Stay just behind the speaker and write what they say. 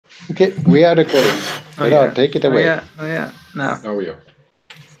Okay, we are recording. Take it away. Oh yeah. No. Oh yeah.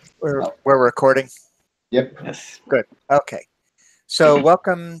 We're recording. Yep. Yes. Good. Okay. So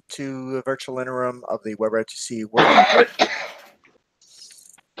welcome to a virtual interim of the WEBRTC World.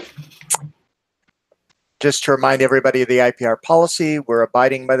 Just to remind everybody of the IPR policy, we're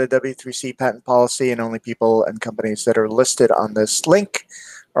abiding by the W3C patent policy, and only people and companies that are listed on this link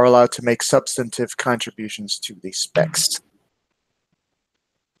are allowed to make substantive contributions to the specs.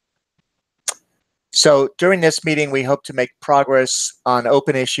 So during this meeting, we hope to make progress on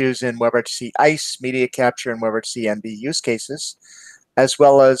open issues in WEBRTC ICE, media capture, and WEBRTC NB use cases, as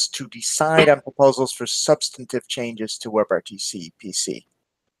well as to decide on proposals for substantive changes to WEBRTC PC.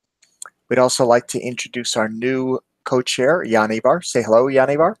 We'd also like to introduce our new co-chair, Jan Ivar. Say hello,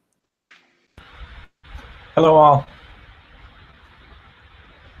 Jan Ivar. Hello, all.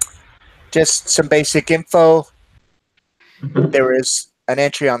 Just some basic info. There is an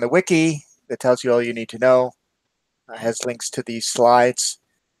entry on the wiki that tells you all you need to know. It has links to these slides.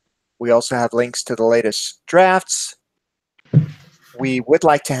 We also have links to the latest drafts. We would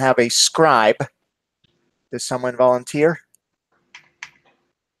like to have a scribe. Does someone volunteer?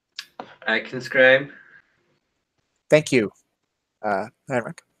 I can scribe. Thank you,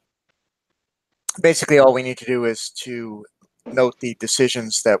 Henrik. Basically, all we need to do is to note the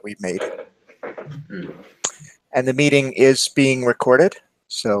decisions that we've made. And the meeting is being recorded,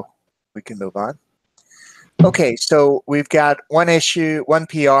 so we can move on. Okay, so we've got one issue, one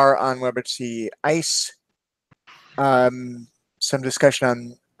PR on WEBRTC ICE, some discussion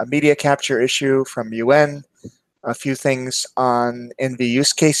on a media capture issue from UN, a few things on NV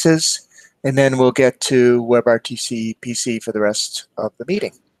use cases, and then we'll get to WEBRTC PC for the rest of the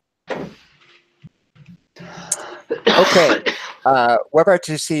meeting. Okay,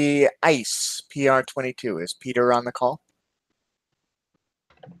 WEBRTC ICE PR22. Is Peter on the call?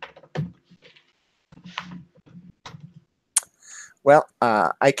 Well,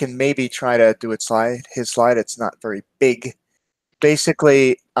 I can maybe try to do his slide. It's not very big.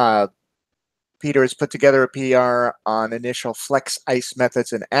 Basically, Peter has put together a PR on initial flex ICE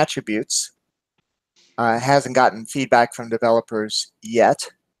methods and attributes. Hasn't gotten feedback from developers yet,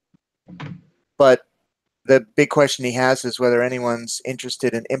 but the big question he has is whether anyone's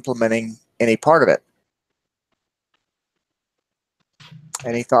interested in implementing any part of it.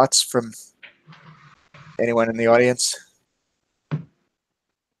 Any thoughts from anyone in the audience?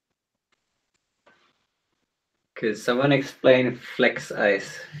 Could someone explain flex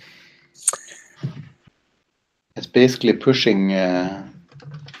ice? It's basically pushing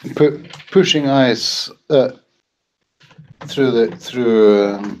pushing ice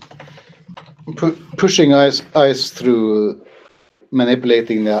pushing ice through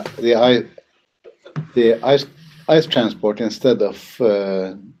manipulating the ice transport instead of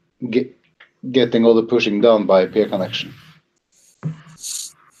getting all the pushing down by peer connection.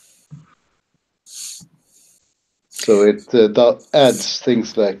 So it adds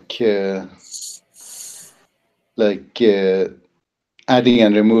things like adding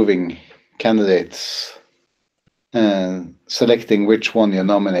and removing candidates and selecting which one you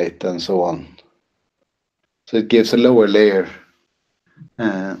nominate and so on. So it gives a lower layer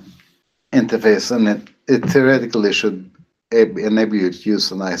interface, and it theoretically should enable you to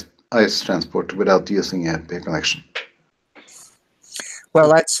use an ice transport without using a peer connection. Well,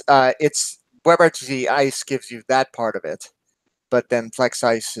 that's it's WEBRTC ICE gives you that part of it, but then Flex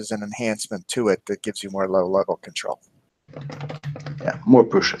ICE is an enhancement to it that gives you more low-level control. Yeah, more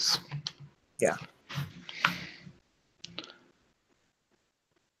pushes. Yeah.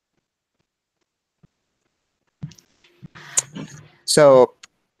 So,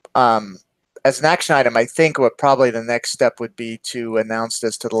 as an action item, I think what probably the next step would be to announce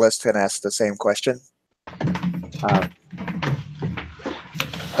this to the list and ask the same question.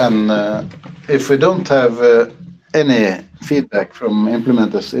 And if we don't have any feedback from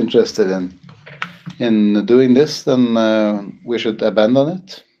implementers interested in doing this, then we should abandon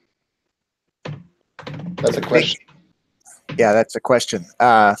it. That's a question. Yeah, that's a question.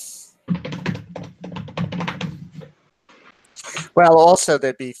 Well, also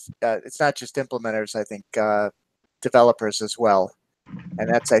there'd be, it's not just implementers, I think, developers as well. And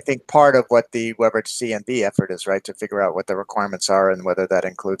that's, I think, part of what the WEBRTC NB effort is, right, to figure out what the requirements are and whether that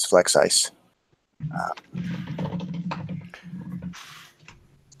includes Flex ICE.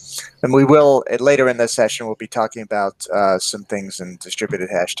 And we will, later in this session, we'll be talking about some things in distributed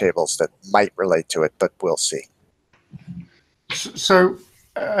hash tables that might relate to it, but we'll see. So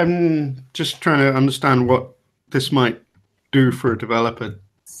I'm just trying to understand what this might do for a developer.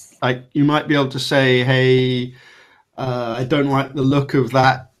 Like, you might be able to say, hey, I don't like the look of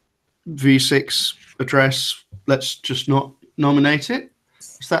that v6 address, let's just not nominate it?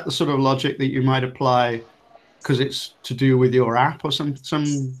 Is that the sort of logic that you might apply because it's to do with your app or some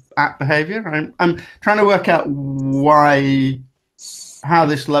app behavior? I'm trying to work out how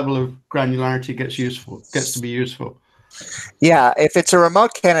this level of granularity gets to be useful. Yeah, if it's a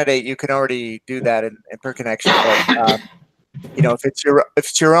remote candidate, you can already do that in per connection. But, you know, if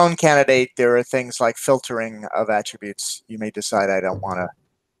it's your own candidate, there are things like filtering of attributes. You may decide I don't want to.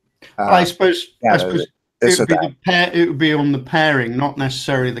 I suppose it would be on the pairing, not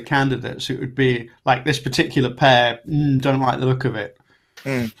necessarily the candidates. It would be like this particular pair don't like the look of it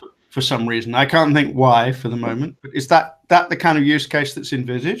for some reason. I can't think why for the moment. But is that the kind of use case that's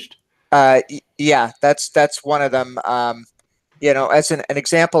envisaged? Yeah, that's one of them. You know, as an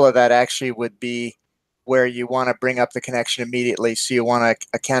example of that actually would be where you want to bring up the connection immediately. So you want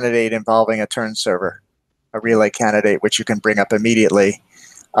a candidate involving a turn server, a relay candidate, which you can bring up immediately.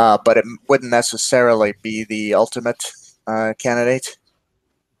 But it wouldn't necessarily be the ultimate candidate.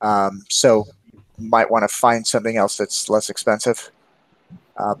 So you might want to find something else that's less expensive.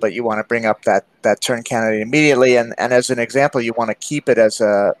 But you want to bring up that turn candidate immediately. And as an example, you want to keep it as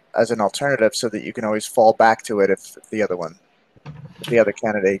an alternative so that you can always fall back to it if the other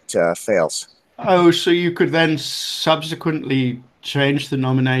candidate fails. Oh, so you could then subsequently change the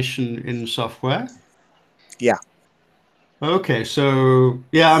nomination in software? Yeah. Okay, so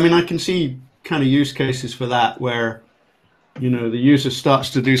yeah, I mean, I can see kind of use cases for that where, you know, the user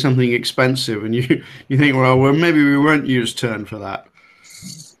starts to do something expensive and you think, well, maybe we won't use turn for that.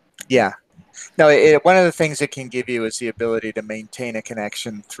 Yeah. No, one of the things it can give you is the ability to maintain a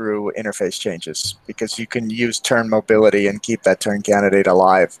connection through interface changes, because you can use turn mobility and keep that turn candidate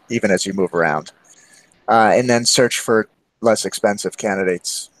alive even as you move around, and then search for less expensive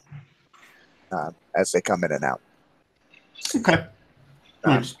candidates as they come in and out. Okay.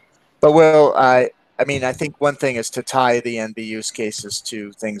 Nice. But I mean, I think one thing is to tie the NB use cases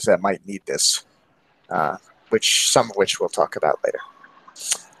to things that might need this, some of which we'll talk about later.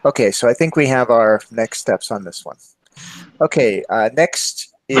 Okay, so I think we have our next steps on this one. Okay,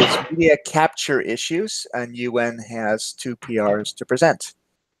 next is media capture issues, and UN has 2 PRs to present.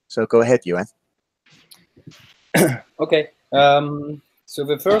 So go ahead, UN. Okay, so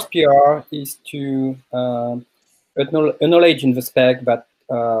the first PR is to acknowledge in the spec that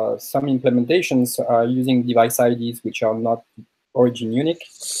some implementations are using device IDs which are not origin unique.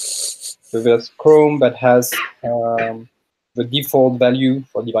 So there's Chrome that has the default value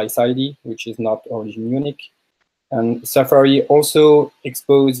for device ID, which is not origin unique. And Safari also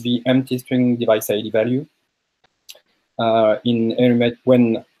exposed the empty string device ID value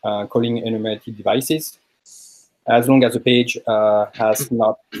when calling enumerated devices, as long as the page has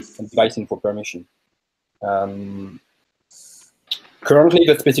not device info permission. Currently,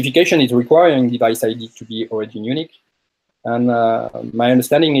 the specification is requiring device ID to be origin unique. And my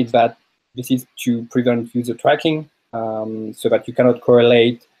understanding is that this is to prevent user tracking, so that you cannot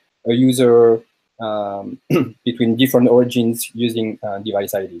correlate a user between different origins using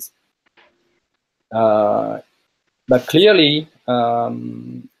device IDs. But clearly,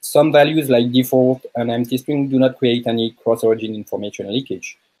 some values like default and empty string do not create any cross-origin information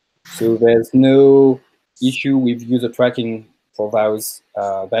leakage. So there's no issue with user tracking for those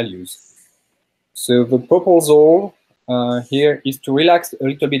values. So the proposal here is to relax a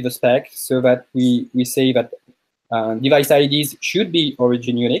little bit the spec so that we say that device IDs should be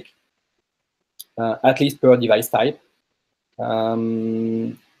origin unique, at least per device type.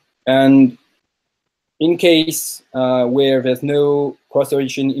 And in case where there's no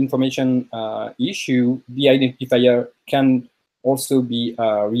cross-origin information issue, the identifier can also be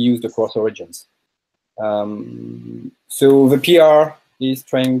reused across origins. So the PR is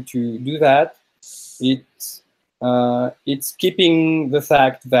trying to do that. It's keeping the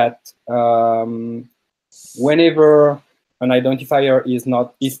fact that whenever an identifier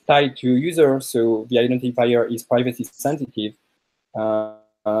is tied to a user, so the identifier is privacy sensitive,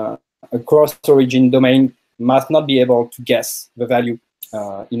 a cross-origin domain must not be able to guess the value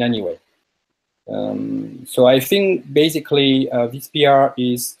in any way. So I think basically this PR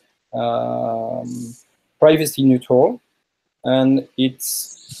is privacy neutral, and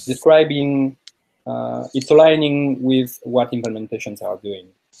it's describing, it's aligning with what implementations are doing.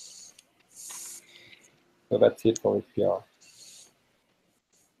 So that's it for this PR.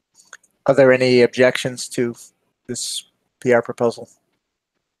 Are there any objections to this PR proposal?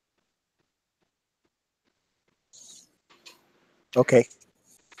 Okay.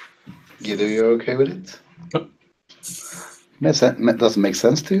 Guido, you're okay with it? Doesn't make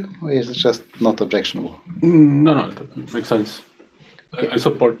sense to you, or is it just not objectionable? No, it makes sense. I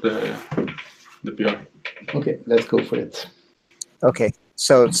support the PR. Okay, let's go for it. Okay,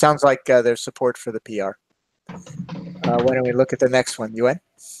 so it sounds like there's support for the PR. Why don't we look at the next one, Yuan?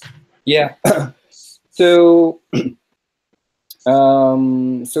 Yeah. So,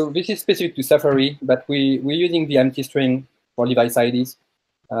 so this is specific to Safari, but we're using the empty string for device IDs.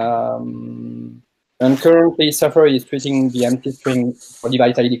 And currently, Safari is treating the empty string for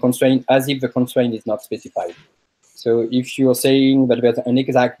device ID constraint as if the constraint is not specified. So if you're saying that there's an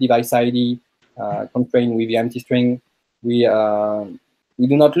exact device ID constraint with the empty string, we do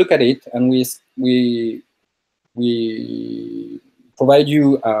not look at it, and we provide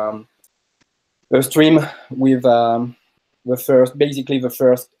you a stream with basically the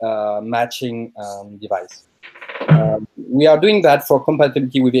first matching device. We are doing that for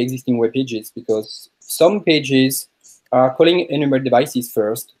compatibility with the existing web pages, because some pages are calling enumerate devices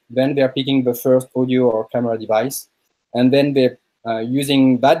first, then they're picking the first audio or camera device, and then they're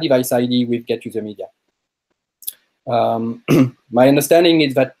using that device ID with get user media. My understanding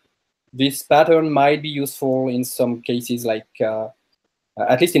is that this pattern might be useful in some cases, like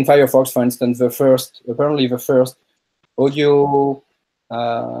at least in Firefox, for instance, apparently the first audio,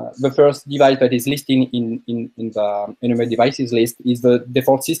 the first device that is listed in the enumerate devices list is the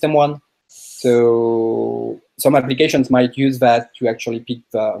default system one. So some applications might use that to actually pick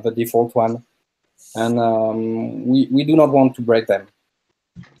the default one, and we do not want to break them.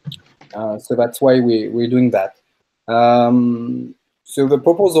 So that's why we're doing that. So the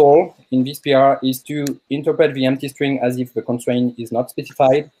proposal in this PR is to interpret the empty string as if the constraint is not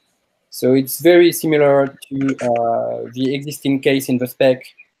specified. So it's very similar to the existing case in the spec,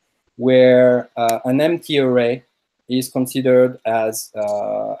 where an empty array is considered as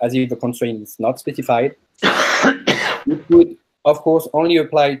if the constraint is not specified. It would, of course, only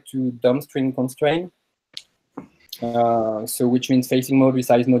apply to dump string constraint. So which means facing mode,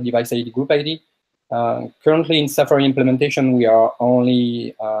 resize mode, device ID, group ID. Currently in Safari implementation, we are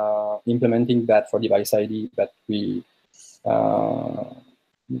only implementing that for device ID, but we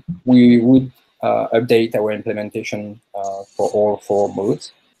would update our implementation for all 4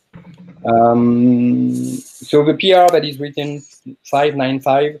 modes. So the PR that is written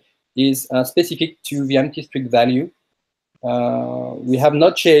 595 is specific to the empty string value. We have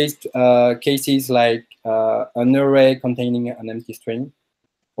not chased cases like an array containing an empty string,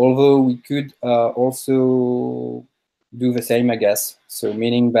 although we could also do the same, I guess. So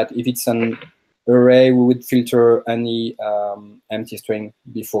meaning that if it's an array, we would filter any empty string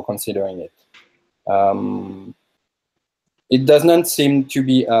before considering it. It does not seem to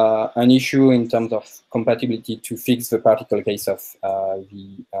be an issue in terms of compatibility to fix the particular case of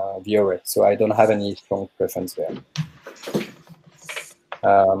the array. So I don't have any strong preference there.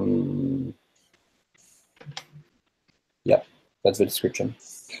 Yeah, that's the description.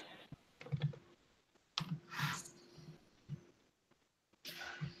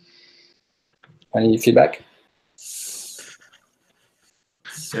 Any feedback?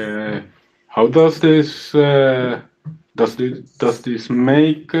 How does this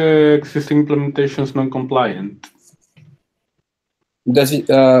make existing implementations non-compliant? Does it?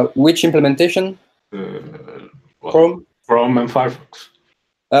 Which implementation? Well, Chrome. Chrome and Firefox.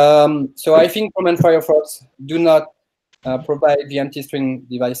 So I think Chrome and Firefox do not provide the empty string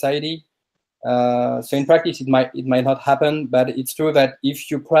device ID. So in practice, it might not happen, but it's true that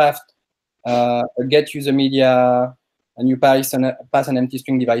if you craft a get user media and you pass an empty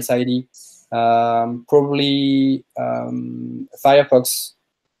string device ID, probably Firefox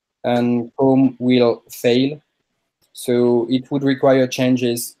and Chrome will fail. So it would require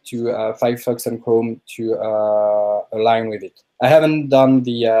changes to Firefox and Chrome to align with it. I haven't done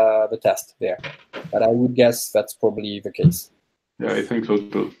the test there, but I would guess that's probably the case. Yeah, I think so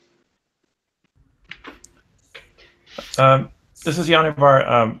too. This is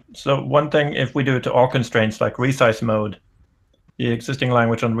Janivar. So one thing, if we do it to all constraints like resize mode, the existing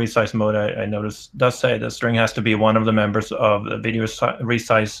language on resize mode, I noticed, does say the string has to be one of the members of the video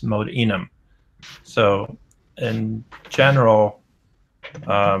resize mode enum. So in general,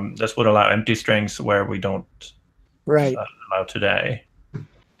 this would allow empty strings where we don't allow today.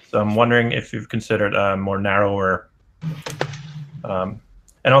 So I'm wondering if you've considered a more narrower,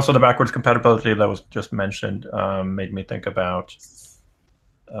 and also the backwards compatibility that was just mentioned made me think about,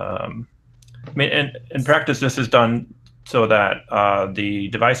 I mean, in practice, this is done so that the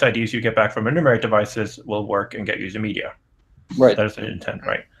device IDs you get back from enumerate devices will work and get user media. Right. That is the intent,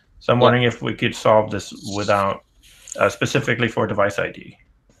 right? So I'm wondering if we could solve this without, specifically for device ID.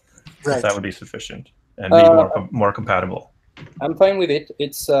 Right. If that would be sufficient and be more compatible. I'm fine with it.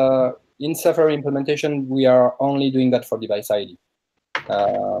 It's in Safari implementation, we are only doing that for device ID.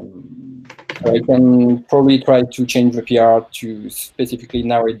 So I can probably try to change the PR to specifically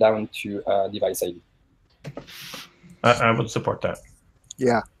narrow it down to device ID. I would support that.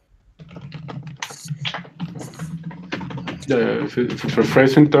 Yeah. If it's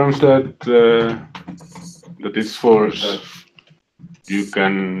rephrasing terms that that is for you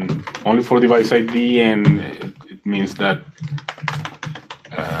can only for device ID, and it means that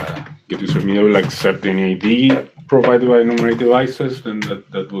get user media will accept any ID provided by enumerated devices, then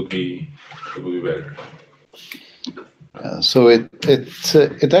that would be better. So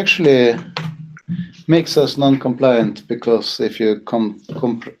it actually makes us non-compliant, because if you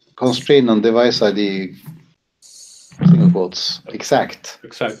constrain on device ID single quotes exact,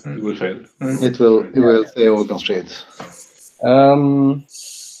 it will fail. it will say all constrained.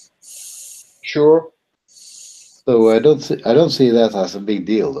 Sure. So I don't see that as a big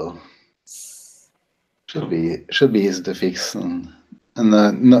deal, though. Should be easy to fix, and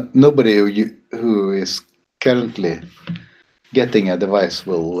nobody who is currently getting a device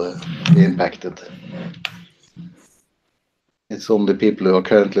will be impacted. It's only people who are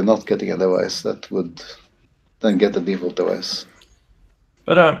currently not getting a device that would then get the default device.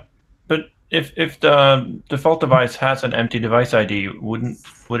 But if the default device has an empty device ID,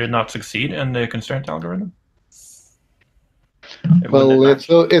 would it not succeed in the constraint algorithm? Well,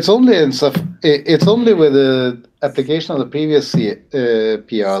 it's only with the application of the previous PR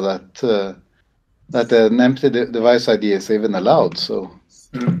that an empty device ID is even allowed. So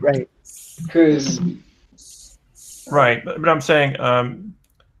Right. Right, but I'm saying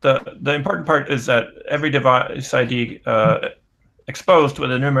the important part is that every device ID exposed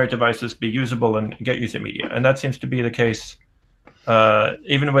with enumerated devices be usable and get user media, and that seems to be the case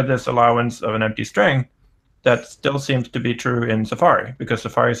even with this allowance of an empty string. That still seems to be true in Safari, because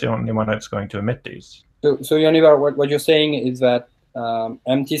Safari is the only one that's going to emit these. So Yanivar, what you're saying is that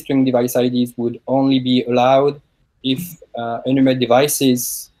empty string device IDs would only be allowed if enumerated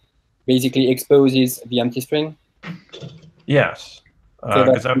devices basically exposes the empty string? Yes. So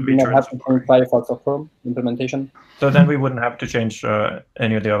that we do not have to change Firefox or Chrome implementation? So then we wouldn't have to change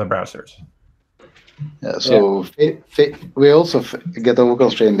any of the other browsers. Yeah, so we also get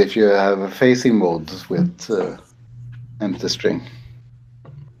overconstrained if you have a facing mode with empty string.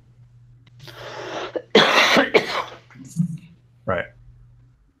 Right.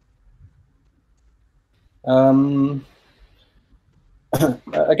 I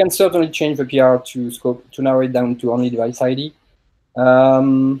can certainly change the PR to scope to narrow it down to only device ID.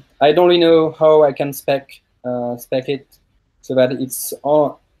 I don't really know how I can spec it so that it's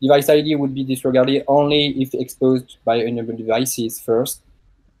all. Device ID would be disregarded only if exposed by enumerated devices first.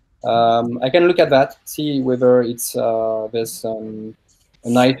 I can look at that, see whether it's there's a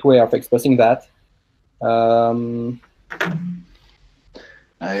nice way of expressing that.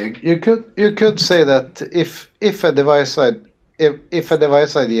 You could say that if a device ID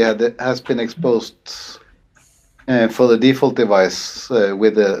has been exposed for the default device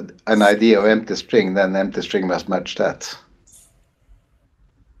with an ID of empty string, then empty string must match that.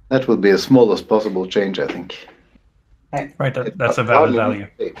 That would be the smallest possible change, I think. Right, that's a valid value.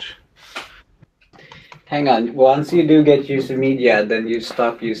 Hang on. Once you do get user media, then you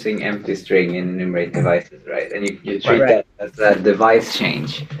stop using empty string in enumerated devices, right? And you treat that as a device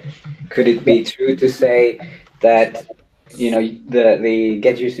change. Could it be true to say that the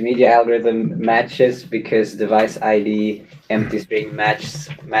get user media algorithm matches because device ID empty string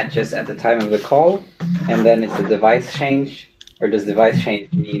matches at the time of the call, and then it's a device change? Or does device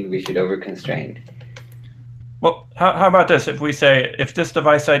change mean we should overconstrain? Well, how about this? If we say if a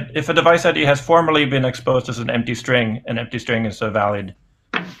device ID has formerly been exposed as an empty string is a valid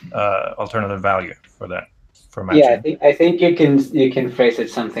alternative value for that for matching. Yeah, I think you can phrase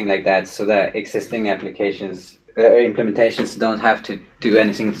it something like that, so that existing applications implementations don't have to do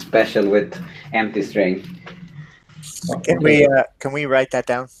anything special with empty string. Can we write that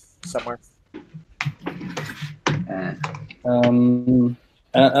down somewhere? And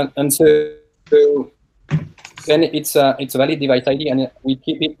so then it's a valid device ID, and we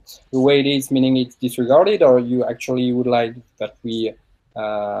keep it the way it is, meaning it's disregarded, or you actually would like that we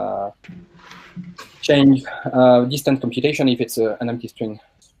change distant computation if it's an empty string?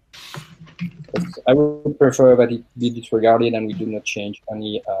 I would prefer that it be disregarded and we do not change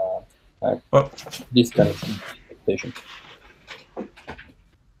any distant computation.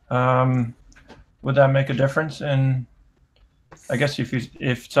 Would that make a difference in? I guess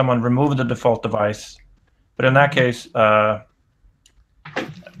if someone removed the default device, but in that case, I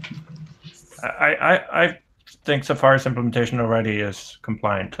think Safari's implementation already is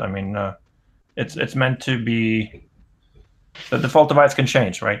compliant. I mean, it's meant to be the default device can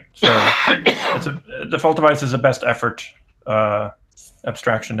change, right? So default device is a best effort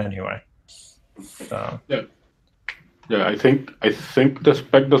abstraction anyway. So. Yeah, I think the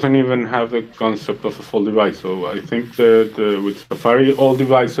spec doesn't even have the concept of a full device. So I think with Safari, all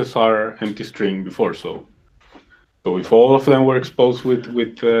devices are empty string before. So if all of them were exposed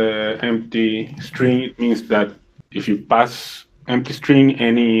with empty string, it means that if you pass empty string,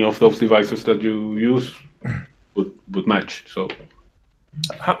 any of those devices that you use would match. So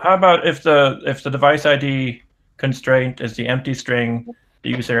how about if the device ID constraint is the empty string, the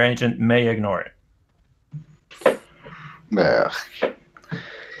user agent may ignore it? Yeah.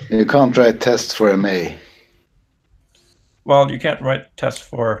 You can't write tests for MA. Well, you can't write tests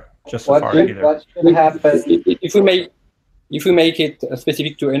for just Safari either. What should happen? If we make it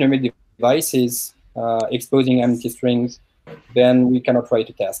specific to enumerated devices exposing empty strings, then we cannot write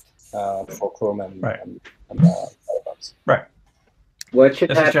a test for Chrome and Firefox. Right. What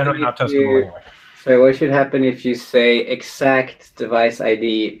should This is happen generally not if testable you? anyway. So what should happen if you say exact device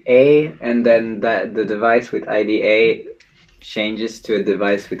ID A and then the device with ID A changes to a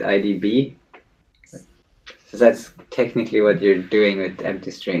device with ID B? So that's technically what you're doing with empty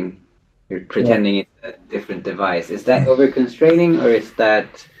string. You're pretending it's a different device. Is that over-constraining or is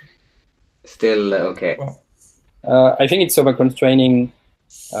that still okay? I think it's over-constraining.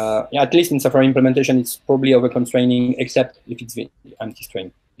 At least in Safari implementation, it's probably over-constraining, except if it's the empty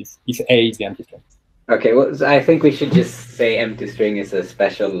string, if A is the empty string. Okay, well, so I think we should just say empty string is a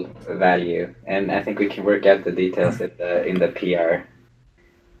special value, and I think we can work out the details in the PR.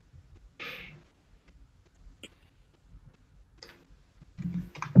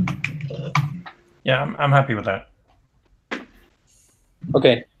 Yeah, I'm happy with that.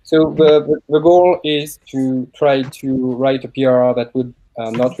 Okay, so the goal is to try to write a PR that would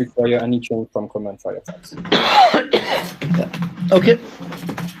not require any change from Chrome and Firefox. Okay.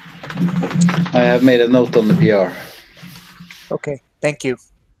 I have made a note on the PR. Okay, thank you.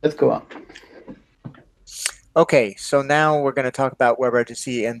 Let's go on. Okay, so now we're going to talk about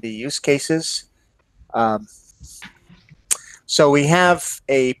WebRTC and the use cases. So we have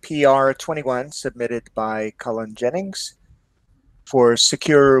a PR 21 submitted by Cullen Jennings for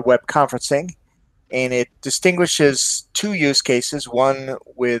secure web conferencing, and it distinguishes two use cases, one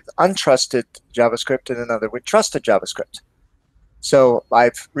with untrusted JavaScript and another with trusted JavaScript. So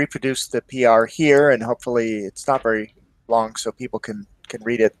I've reproduced the PR here, and hopefully it's not very long so people can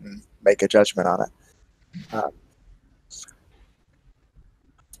read it and make a judgment on it.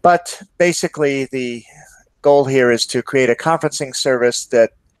 But basically the goal here is to create a conferencing service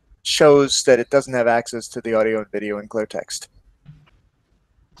that shows that it doesn't have access to the audio and video in clear text.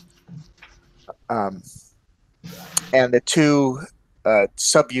 And the two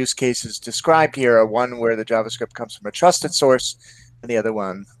sub-use cases described here are one where the JavaScript comes from a trusted source and the other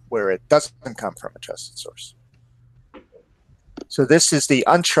one where it doesn't come from a trusted source. So this is the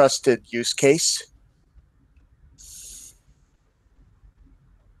untrusted use case.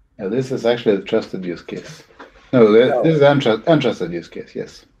 Yeah, this is actually the trusted use case. No, this is untrusted use case,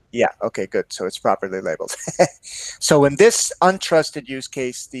 yes. Yeah, okay, good. So it's properly labeled. So in this untrusted use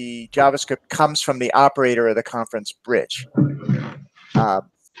case, the JavaScript comes from the operator of the conference bridge.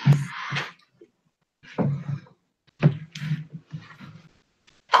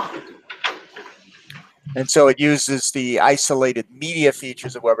 And so it uses the isolated media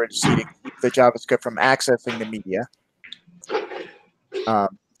features of WebRTC to keep the JavaScript from accessing the media.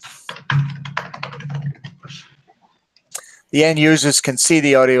 The end users can see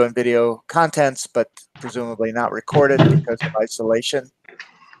the audio and video contents, but presumably not record it because of isolation.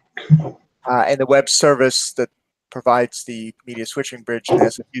 And the web service that provides the media switching bridge and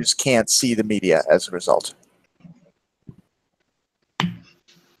SFUs can't see the media as a result.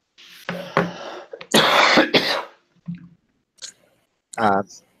 And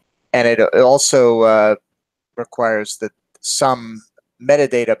it also requires that some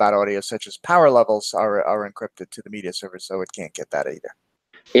metadata about audio, such as power levels, are encrypted to the media server, so it can't get that either.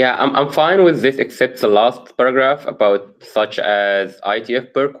 Yeah, I'm fine with this, except the last paragraph about such as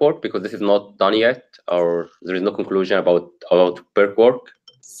ITF perk work, because this is not done yet, or there is no conclusion about perk work.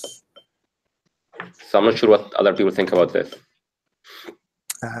 So I'm not sure what other people think about this.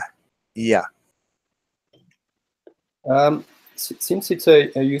 Yeah. Since it's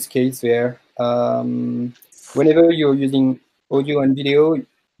a use case where whenever you're using audio and video,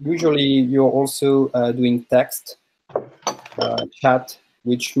 usually you're also doing text, chat,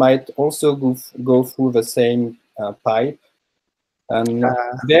 which might also go through the same pipe. And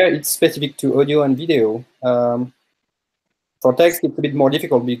there it's specific to audio and video. For text, it's a bit more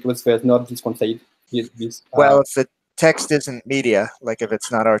difficult because there's not this concept. Well, if the text isn't media, like if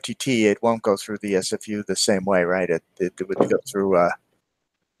it's not RTT, it won't go through the SFU the same way, right? It would go through.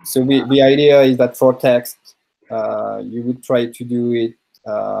 So the idea is that for text, you would try to do it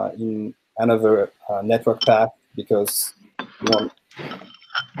in another network path because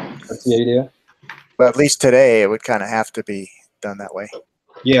that's the idea. But at least today, it would kind of have to be done that way.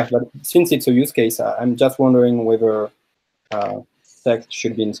 Yeah, but since it's a use case, I'm just wondering whether text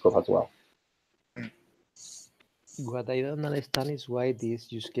should be in scope as well. What I don't understand is why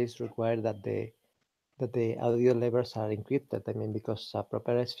this use case requires that the audio levels are encrypted. I mean, because a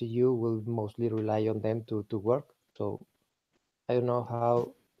proper SVU will mostly rely on them to work. So I don't know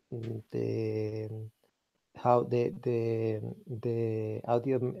how the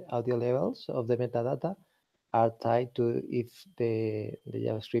audio levels of the metadata are tied to if the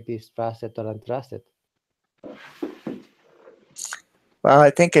JavaScript is trusted or untrusted. Well, I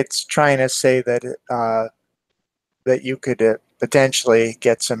think it's trying to say that that you could potentially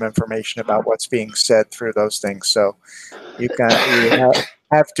get some information about what's being said through those things. So you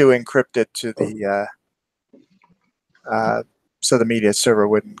have to encrypt it to the so the media server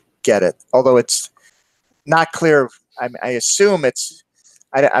wouldn't get it. Although it's not clear. I assume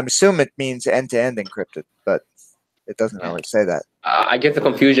I'm assuming it means end-to-end encrypted, but it doesn't really say that. I guess the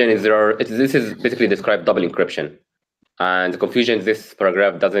confusion is this is basically described double encryption. And the confusion is this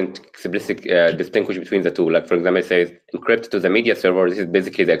paragraph doesn't explicitly distinguish between the two. Like, for example, it says encrypt to the media server. This is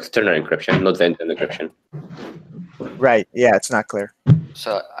basically the external encryption, not the end-to-end encryption. Right. Yeah, it's not clear.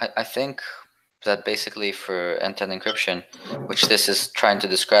 So I think that basically for end-to-end encryption, which this is trying to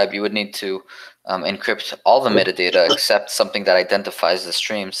describe, you would need to encrypt all the metadata except something that identifies the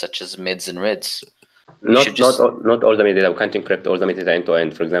stream, such as mids and rids. Not all the metadata. We can't encrypt all the metadata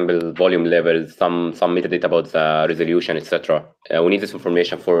end-to-end. For example, volume levels, some metadata about the resolution, etc. We need this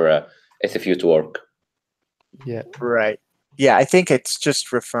information for SFU to work. Yeah. Right. Yeah, I think it's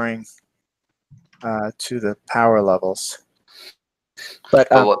just referring to the power levels. But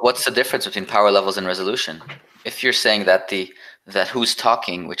what's the difference between power levels and resolution? If you're saying that that who's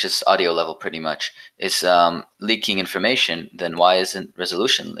talking, which is audio level pretty much, is leaking information, then why isn't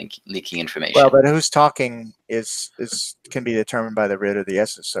resolution leaking information? Well, but who's talking can be determined by the RID or the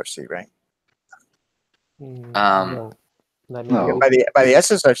SSRC, right? No. No. By the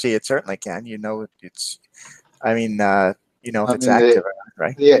SSRC, it certainly can. You know, it's. I mean, you know if it's active or not,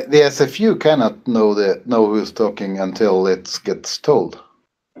 right? The SFU cannot know who's talking until it gets told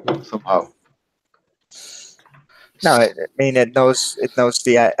somehow. No, I mean it knows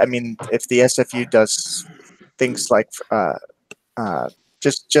the. I mean, if the SFU does things like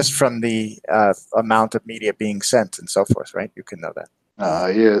just from the amount of media being sent and so forth, right? You can know that.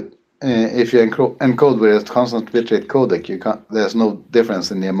 If you encode with a constant bitrate codec, there's no difference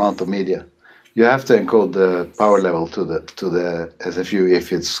in the amount of media. You have to encode the power level to the SFU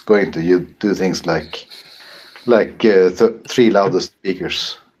if it's going to do things like 3 loudest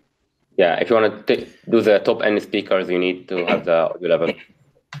speakers. Yeah, if you want to do the top end speakers, you need to have the audio level.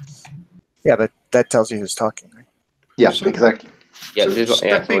 Yeah, but that tells you who's talking, right? Yeah, exactly. Yeah, So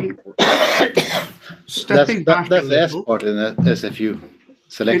stepping back that's a the S little, part in the SFU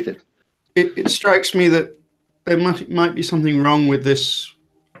selected. it strikes me that there might be something wrong with this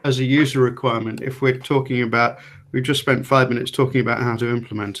as a user requirement if we're talking about, we've just spent 5 minutes talking about how to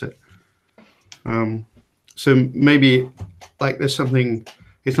implement it. So maybe like there's something,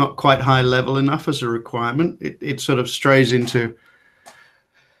 it's not quite high level enough as a requirement. It sort of strays into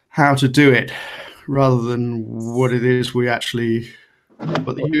how to do it rather than what it is what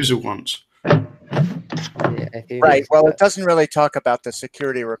the user wants. Yeah, I think Right. Well, it doesn't really talk about the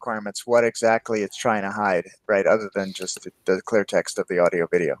security requirements, what exactly it's trying to hide, right? Other than just the clear text of the audio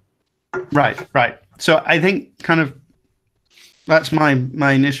video. Right. So I think kind of that's my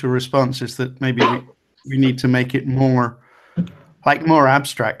initial response is that maybe we need to make it more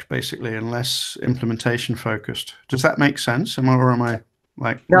abstract, basically, and less implementation focused. Does that make sense? Am I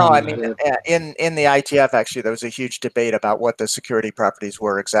like? No, I mean, in the ITF, actually, there was a huge debate about what the security properties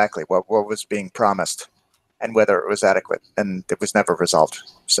were exactly, what was being promised, and whether it was adequate, and it was never resolved.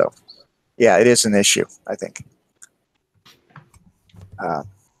 So, yeah, it is an issue, I think.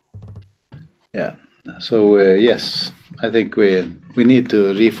 Yeah. So yes, I think we need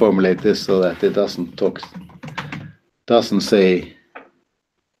to reformulate this so that it doesn't say.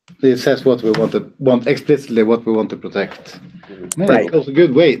 It says what we want explicitly what we want to protect. Right. It goes a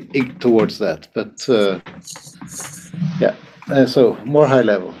good way towards that, but yeah. So more high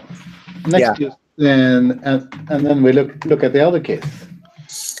level. Next, and then we look at the other case.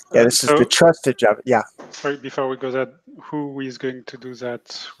 Yeah, this is the trusted Java. Yeah. Sorry, before we go that, who is going to do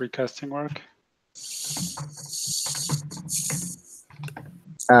that recasting work?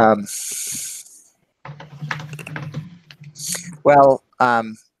 Well,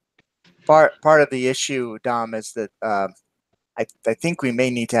 part of the issue, Dom, is that I think we may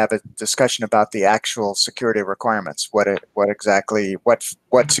need to have a discussion about the actual security requirements. What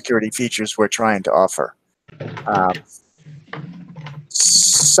security features we're trying to offer.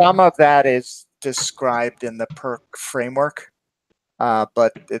 Some of that is described in the PERC framework,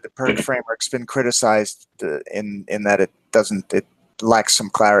 but the PERC framework's been criticized in that it lacks some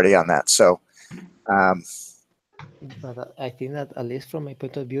clarity on that. So. But I think that, at least from my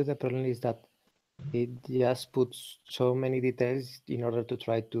point of view, the problem is that it just puts so many details in order to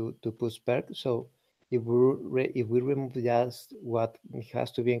try to push PERC. So if we remove just what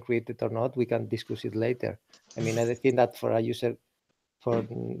has to be encrypted or not, we can discuss it later. I mean, I think that for a user, for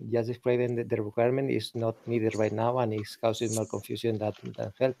just describing the requirement is not needed right now, and it's causing more confusion than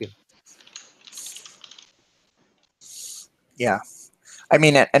helping. Yeah, I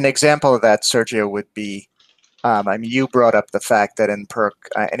mean, an example of that, Sergio, would be, I mean, you brought up the fact that in PERC,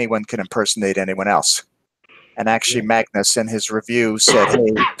 anyone can impersonate anyone else. And actually, Magnus in his review said,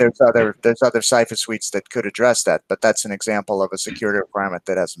 "Hey, there's other cipher suites that could address that," but that's an example of a security requirement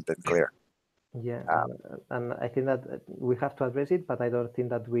that hasn't been clear. Yeah, and I think that we have to address it, but I don't think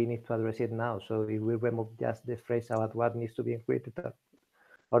that we need to address it now. So if we remove just the phrase about what needs to be encrypted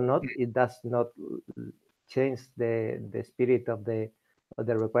or not, it does not change the spirit of the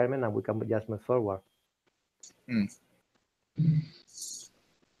requirement, and we can just move forward.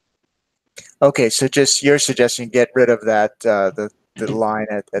 Okay, so just you're suggesting get rid of that the line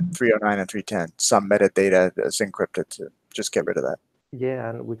at 309 and 310. Some metadata is encrypted. To just get rid of that. Yeah,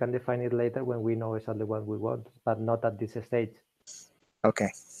 and we can define it later when we know exactly what we want, but not at this stage. Okay.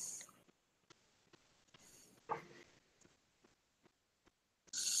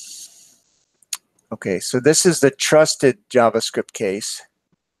 Okay, so this is the trusted JavaScript case.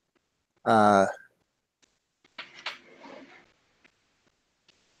 Yeah,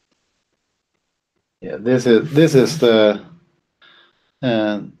 this is the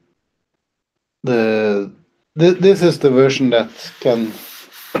this is the version that can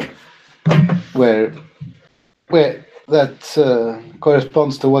where that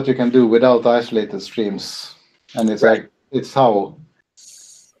corresponds to what you can do without isolated streams, and it's like it's how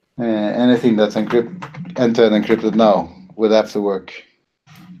anything that's end-to-end encrypted now would have to work.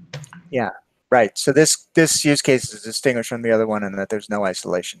 Yeah, right. So this use case is distinguished from the other one in that there's no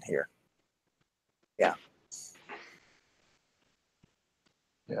isolation here. Yeah.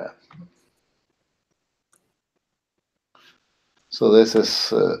 Yeah. So this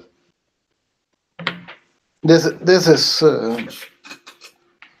is this is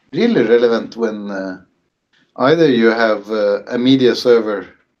really relevant when either you have a media server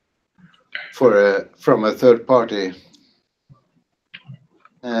from a third party,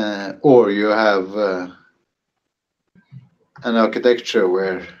 or you have an architecture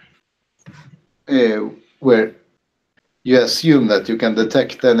where you assume that you can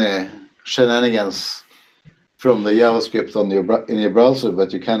detect any shenanigans from the JavaScript in your browser,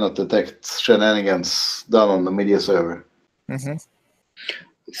 but you cannot detect shenanigans done on the media server. Mm-hmm.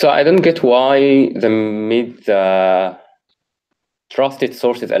 So I don't get why the trusted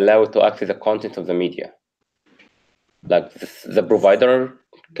sources allow to access the content of the media. Like the provider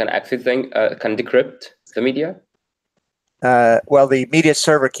can access can decrypt the media. Well, the media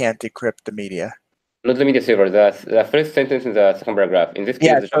server can't decrypt the media. Not the media server. The first sentence in the second paragraph. In this case,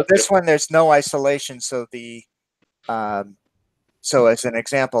 yeah. So this one, there's no isolation. So the so as an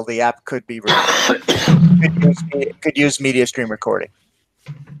example, the app could be could use media stream recording.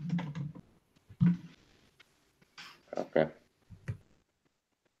 Okay.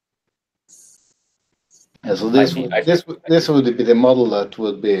 Yeah, so this would be the model that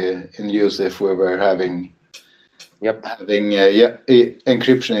would be in use if we were having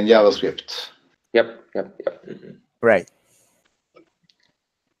encryption in JavaScript. Yep. Right.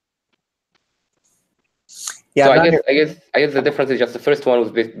 Yeah. So I guess the difference is just the first one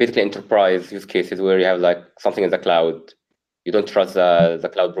was basically enterprise use cases where you have like something in the cloud. You don't trust the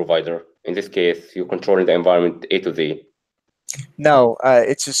cloud provider. In this case, you're controlling the environment A to Z. No,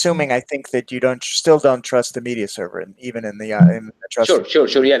 it's assuming, I think, that you still don't trust the media server, and even in the trust. Sure.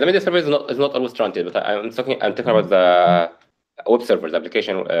 Yeah, the media server is not always trusted, but I'm talking about the web server, the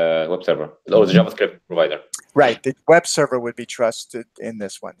application web server, or the JavaScript provider. Right, the web server would be trusted in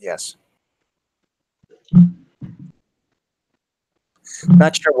this one. Yes.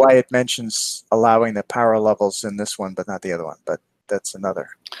 Not sure why it mentions allowing the power levels in this one, but not the other one. But that's another.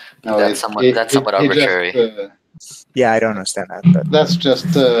 No, that's somewhat arbitrary. Yeah, I don't understand that. But that's just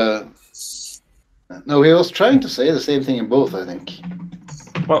No, he was trying to say the same thing in both, I think.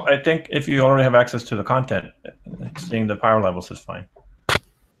 Well, I think if you already have access to the content, seeing the power levels is fine.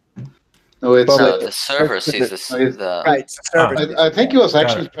 No, it's So the server sees this. The Right. Server. I think he was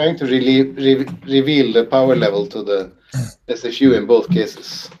actually trying to reveal the power level to the SFU in both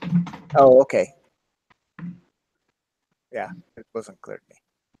cases. Oh, okay. Yeah, it wasn't clear to me.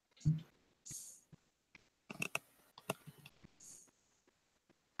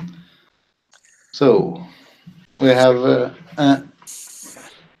 So we have.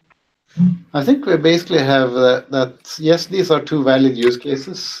 I think we basically have that. Yes, these are two valid use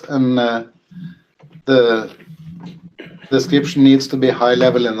cases, and the description needs to be high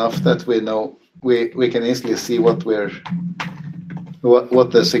level enough that we know we can easily see what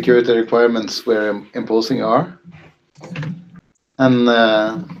the security requirements we're imposing are, and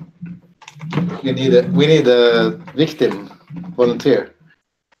we need a victim volunteer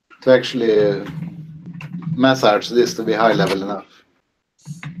to actually massage this to be high level enough.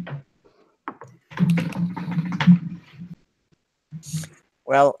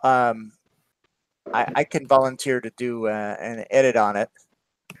 Well, I can volunteer to do an edit on it.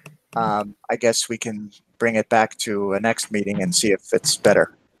 I guess we can bring it back to a next meeting and see if it's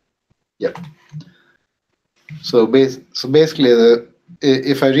better. Yep. So basically,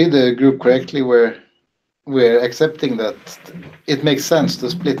 if I read the group correctly, we're accepting that it makes sense to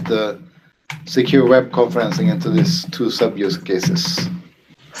split the secure web conferencing into these two sub-use cases,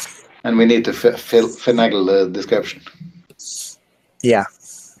 and we need to finagle the description. Yeah.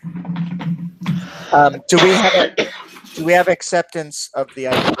 Do we have acceptance of the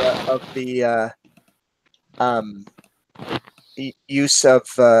idea of the use of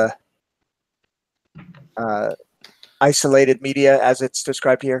isolated media as it's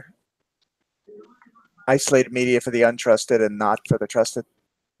described here? Isolated media for the untrusted and not for the trusted?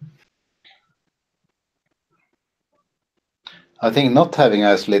 I think not having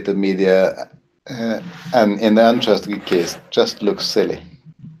isolated media and in the untrusted case just looks silly.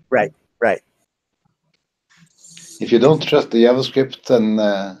 Right, right. If you don't trust the JavaScript and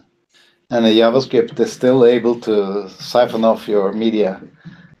the JavaScript is still able to siphon off your media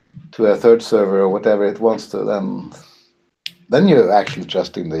to a third server or whatever it wants to, then you're actually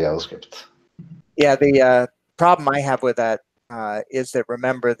trusting the JavaScript. Yeah, the problem I have with that is that,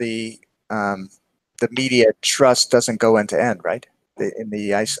 remember, the media trust doesn't go end to end, right? In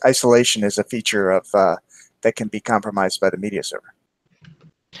the isolation is a feature of that can be compromised by the media server.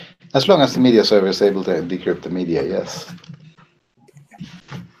 As long as the media server is able to decrypt the media, yes.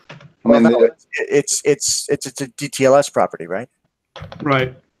 Well, no, it's a DTLS property, right?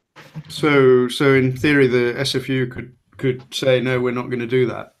 Right. So in theory, the SFU could say, no, we're not going to do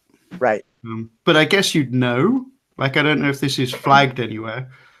that. Right. But I guess you'd know. Like, I don't know if this is flagged anywhere,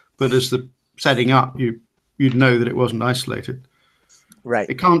 but as the setting up, you'd know that it wasn't isolated. Right.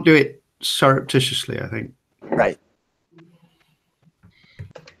 It can't do it surreptitiously, I think. Right.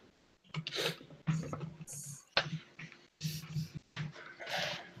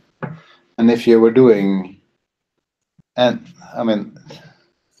 And if you were doing, and I mean,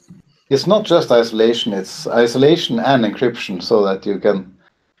 it's not just isolation, it's isolation and encryption so that you can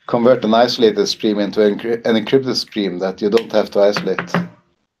convert an isolated stream into an encrypted stream that you don't have to isolate.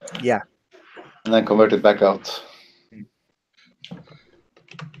 Yeah. And then convert it back out.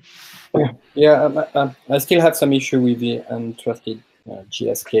 Yeah, I still have some issue with the untrusted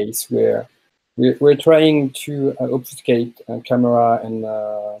GS case where we're trying to obfuscate a camera and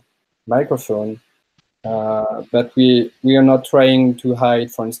microphone, but we are not trying to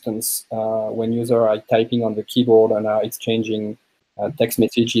hide, for instance, when users are typing on the keyboard and are exchanging text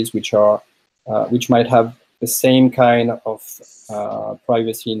messages which might have the same kind of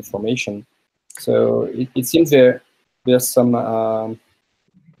privacy information. So it seems there's some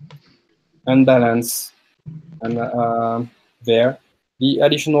unbalance and there. The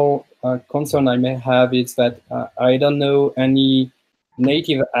additional concern I may have is that I don't know any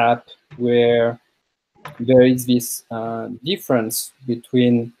native app where there is this difference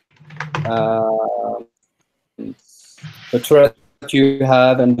between the trust you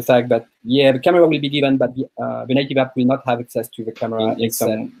have and the fact that, yeah, the camera will be given, but the native app will not have access to the camera in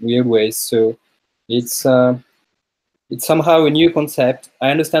some weird ways. So it's somehow a new concept.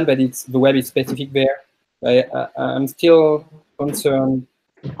 I understand that the web is specific there. I'm still concerned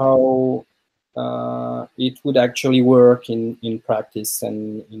how it would actually work in practice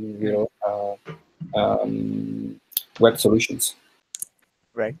and in real web solutions.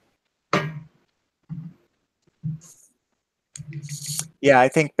 Right. Yeah, I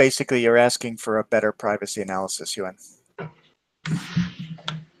think basically you're asking for a better privacy analysis, Yuan.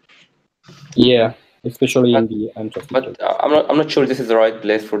 Yeah. especially in the untrusted. But I'm not sure this is the right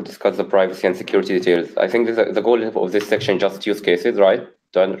place for discuss the privacy and security details. I think the goal of this section just use cases, right?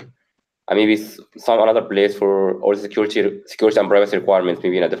 Maybe some another place for all the security and privacy requirements,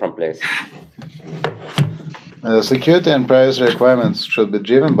 maybe in a different place. Security and privacy requirements should be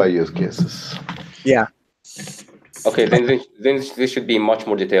driven by use cases. Yeah. Okay, then this should be much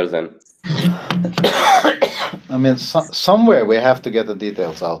more detailed then. I mean, somewhere we have to get the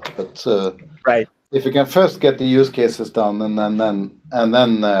details out, but right. If you can first get the use cases done and then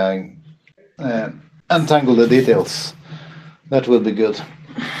untangle the details, that will be good.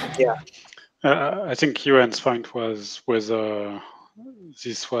 Yeah. I think Ewan's point was whether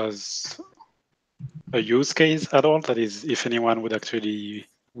this was a use case at all. That is, if anyone would actually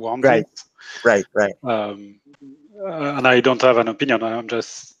want it. Right. And I don't have an opinion. I'm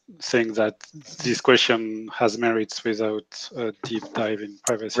just saying that this question has merits without a deep dive in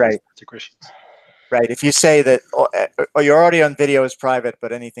privacy questions. Right. If you say that your audio and video is private,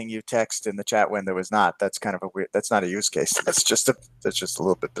 but anything you text in the chat window is not, that's kind of a weird. That's not a use case. That's just a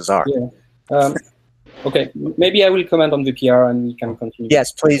little bit bizarre. Yeah. Okay. Maybe I will comment on the PR and we can continue.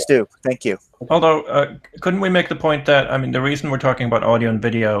 Yes, please do. Thank you. Although, couldn't we make the point that the reason we're talking about audio and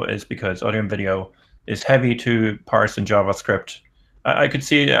video is because audio and video is heavy to parse in JavaScript. I could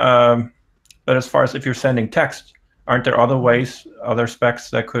see, but as far as if you're sending text, aren't there other ways, other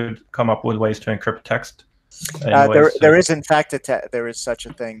specs that could come up with ways to encrypt text? There is, in fact, there is such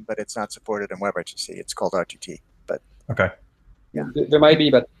a thing, but it's not supported in WebRTC. It's called RTT. But okay, yeah, there might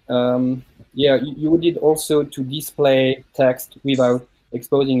be, but yeah, you would need also to display text without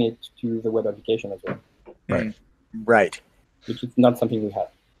exposing it to the web application as well. Right. Which is not something we have.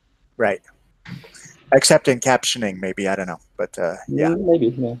 Right. Except in captioning, maybe, I don't know, but yeah. Maybe,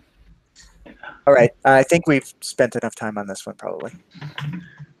 yeah. All right, I think we've spent enough time on this one, probably.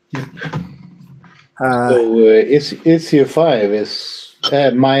 So issue 5 is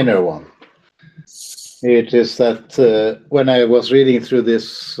a minor one. It is that when I was reading through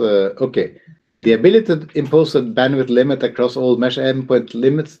this, the ability to impose a bandwidth limit across all mesh endpoint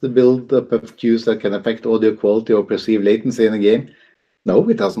limits the build-up of queues that can affect audio quality or perceived latency in a game. No,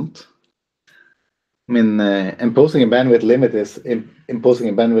 it doesn't. I mean, imposing a bandwidth limit is imposing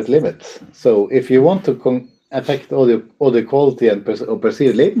a bandwidth limit. So if you want to affect audio quality and or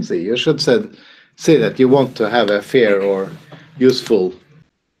perceived latency, you should say that you want to have a fair or useful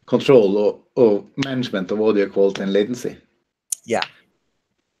control or management of audio quality and latency. Yeah.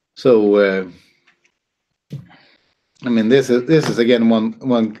 So I mean, this is again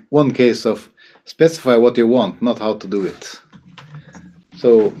one case of specify what you want, not how to do it.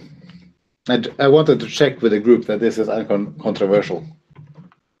 So I wanted to check with the group that this is uncontroversial.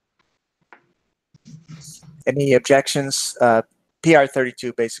 Any objections?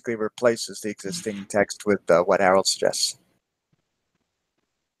 PR32 basically replaces the existing text with what Harold suggests.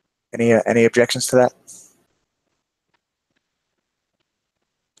 Any objections to that?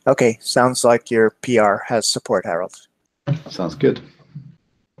 Okay, sounds like your PR has support, Harold. Sounds good.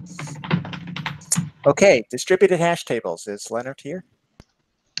 Okay, distributed hash tables. Is Leonard here?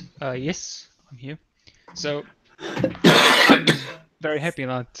 Yes, I'm here. So I'm very happy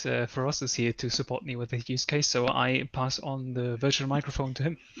that Feroz is here to support me with the use case, so I pass on the virtual microphone to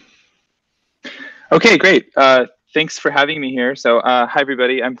him. Okay, great. Thanks for having me here. So hi,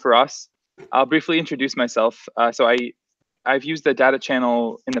 everybody. I'm Feroz. I'll briefly introduce myself. So I've used the data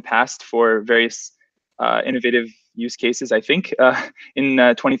channel in the past for various innovative use cases, I think. In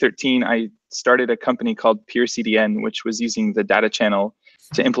 2013, I started a company called PeerCDN, which was using the data channel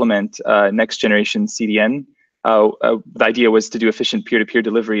to implement next generation CDN. The idea was to do efficient peer-to-peer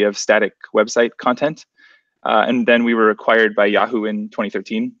delivery of static website content. And then we were acquired by Yahoo in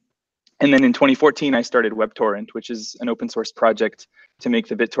 2013. And then in 2014, I started WebTorrent, which is an open source project to make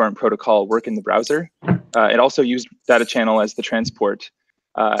the BitTorrent protocol work in the browser. It also used data channel as the transport.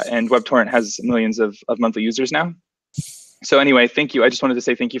 And WebTorrent has millions of monthly users now. So anyway, thank you. I just wanted to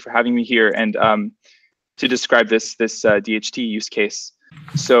say thank you for having me here and to describe this DHT use case.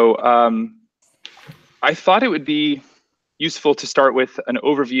 So I thought it would be useful to start with an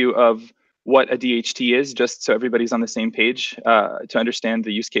overview of what a DHT is, just so everybody's on the same page to understand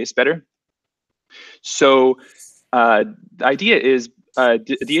the use case better. So the idea is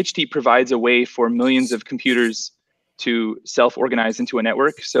DHT provides a way for millions of computers to self-organize into a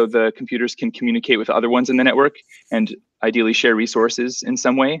network, so the computers can communicate with other ones in the network and ideally share resources in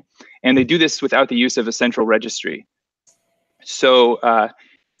some way. And they do this without the use of a central registry. So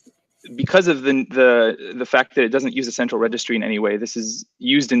because of the fact that it doesn't use a central registry in any way, this is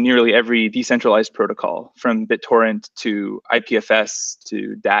used in nearly every decentralized protocol, from BitTorrent to IPFS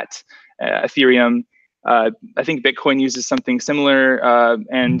to DAT, Ethereum, I think Bitcoin uses something similar,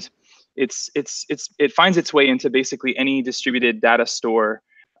 and it finds its way into basically any distributed data store,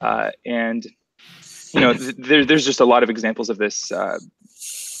 and there's just a lot of examples of this. I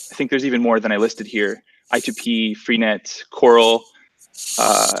think there's even more than I listed here: I2P, Freenet, Coral,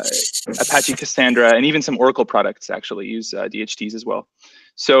 Apache Cassandra, and even some Oracle products actually use DHTs as well.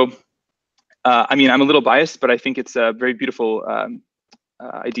 So, I mean, I'm a little biased, but I think it's a very beautiful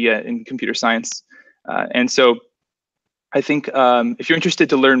idea in computer science. And so I think if you're interested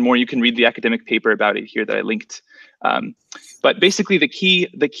to learn more, you can read the academic paper about it here that I linked. But basically, the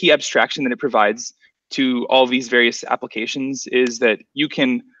key abstraction that it provides to all these various applications is that you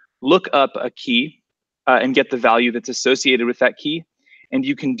can look up a key and get the value that's associated with that key. And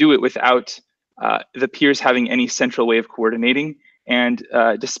you can do it without the peers having any central way of coordinating. And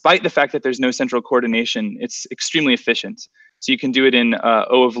despite the fact that there's no central coordination, it's extremely efficient. So you can do it in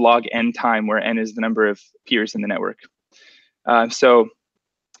O of log n time, where n is the number of peers in the network. So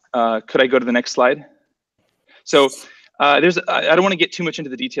could I go to the next slide? So I don't want to get too much into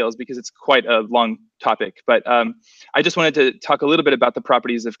the details because it's quite a long topic, but I just wanted to talk a little bit about the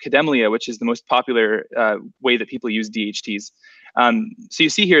properties of Kademlia, which is the most popular way that people use DHTs. So you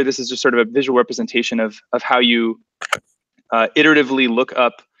see here, this is just sort of a visual representation of how you iteratively look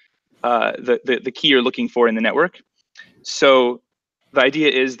up the key you're looking for in the network. So the idea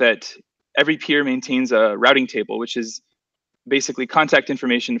is that every peer maintains a routing table, which is basically contact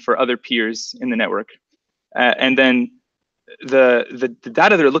information for other peers in the network. And then the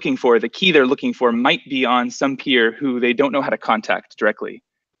data they're looking for, the key they're looking for, might be on some peer who they don't know how to contact directly.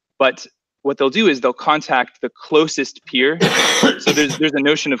 But what they'll do is they'll contact the closest peer. So there's a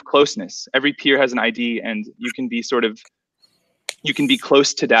notion of closeness. Every peer has an ID, and you can be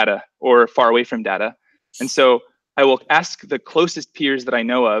close to data or far away from data. And so I will ask the closest peers that I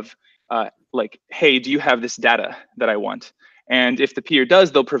know of, like, hey, do you have this data that I want? And if the peer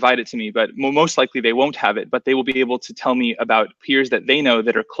does, they'll provide it to me, but most likely they won't have it, but they will be able to tell me about peers that they know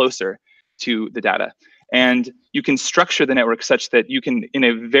that are closer to the data. And you can structure the network such that you can, in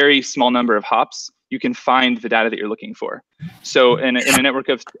a very small number of hops, you can find the data that you're looking for. So in a network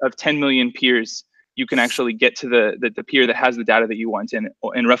of 10 million peers, you can actually get to the peer that has the data that you want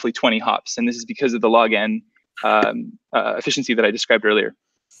in roughly 20 hops. And this is because of the log n efficiency that I described earlier.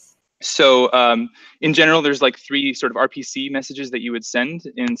 So in general, there's like 3 sort of RPC messages that you would send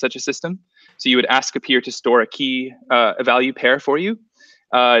in such a system. So you would ask a peer to store a key, a value pair for you.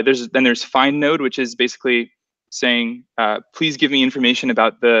 Then there's find node, which is basically saying, please give me information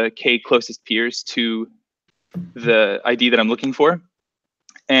about the k closest peers to the ID that I'm looking for.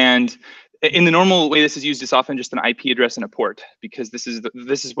 And in the normal way this is used, it's often just an IP address and a port, because this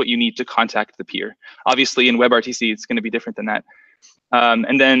is what you need to contact the peer. Obviously, in WebRTC, it's going to be different than that.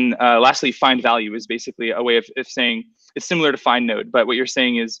 And then lastly, find value is basically a way of saying, it's similar to find node, but what you're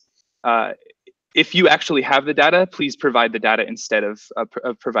saying is, if you actually have the data, please provide the data instead of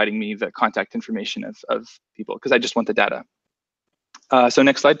providing me the contact information of people, because I just want the data. So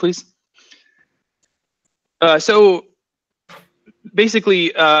next slide, please. So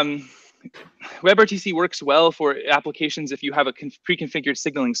basically, WebRTC works well for applications if you have a pre-configured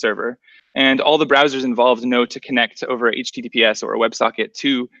signaling server and all the browsers involved know to connect over HTTPS or a WebSocket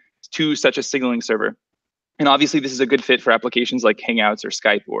to such a signaling server. And obviously, this is a good fit for applications like Hangouts or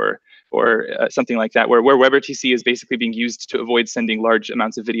Skype or something like that, where WebRTC is basically being used to avoid sending large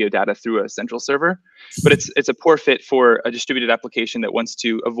amounts of video data through a central server. But it's a poor fit for a distributed application that wants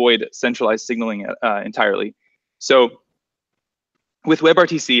to avoid centralized signaling entirely. So with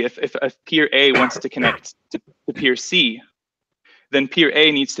WebRTC, if peer A wants to connect to peer C, then peer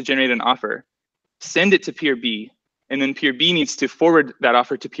A needs to generate an offer, send it to peer B, and then peer B needs to forward that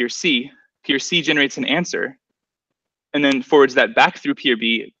offer to peer C. Peer C generates an answer, and then forwards that back through peer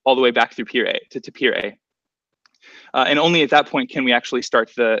B, all the way back through peer A to peer A. And only at that point can we actually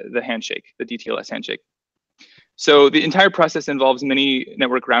start the handshake, the DTLS handshake. So the entire process involves many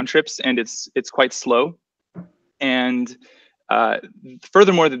network round trips, and it's quite slow. And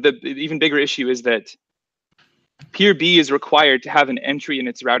furthermore, the even bigger issue is that peer B is required to have an entry in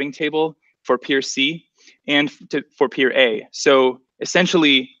its routing table for peer C and for peer A. So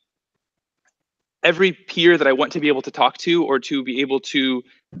essentially, every peer that I want to be able to talk to or to be able to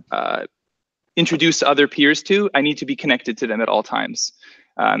introduce other peers to, I need to be connected to them at all times.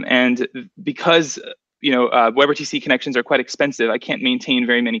 And because WebRTC connections are quite expensive, I can't maintain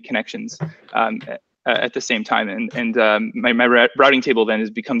very many connections at the same time, and my routing table then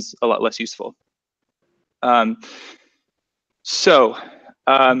becomes a lot less useful.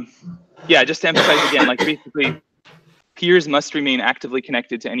 Yeah, just to emphasize again, like basically, peers must remain actively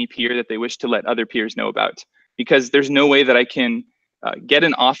connected to any peer that they wish to let other peers know about, because there's no way that I can get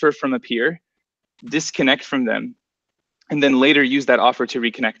an offer from a peer, disconnect from them, and then later use that offer to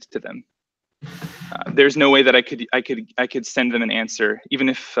reconnect to them. There's no way that I could send them an answer, even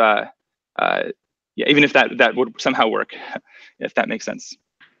if even if that would somehow work, if that makes sense.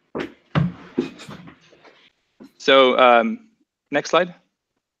 So next slide.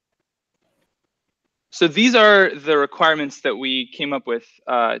 So these are the requirements that we came up with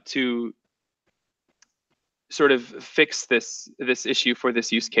to sort of fix this issue for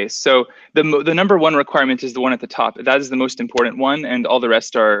this use case. So the number one requirement is the one at the top. That is the most important one, and all the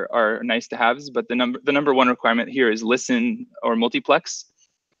rest are nice to haves. But the number one requirement here is listen or multiplex.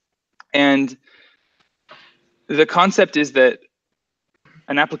 And the concept is that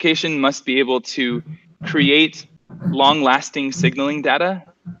an application must be able to create long-lasting signaling data.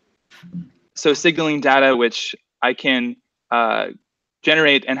 So signaling data which I can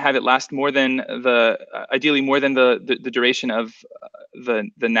generate and have it last more than ideally more than the duration of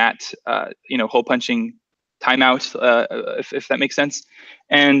the NAT hole punching timeout, if that makes sense.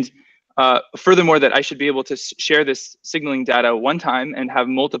 And furthermore, that I should be able to share this signaling data one time and have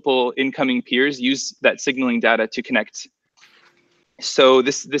multiple incoming peers use that signaling data to connect. So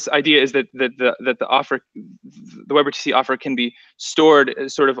this idea is that the offer, the WebRTC offer, can be stored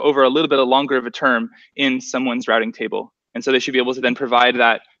sort of over a little bit longer of a term in someone's routing table, and so they should be able to then provide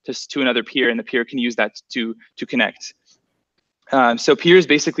that to another peer, and the peer can use that to connect. So peers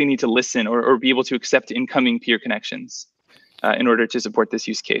basically need to listen or be able to accept incoming peer connections in order to support this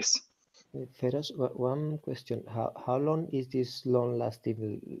use case. Feroz, one question: How long is this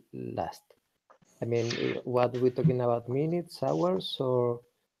long-lasting last? I mean, what we're talking about, minutes, hours, or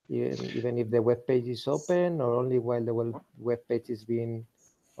even if the web page is open, or only while the web page is being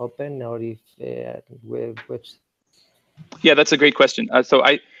open, or if webs. Yeah, that's a great question. So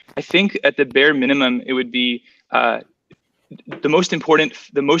I think at the bare minimum, it would be the most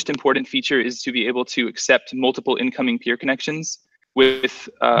important feature is to be able to accept multiple incoming peer connections with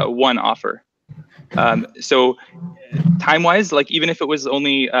one offer. So time-wise, like even if it was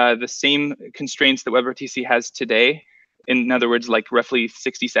only the same constraints that WebRTC has today, in other words, like roughly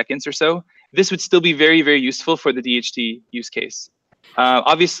 60 seconds or so, this would still be very, very useful for the DHT use case.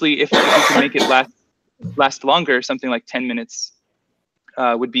 Obviously, if we can make it last longer, something like 10 minutes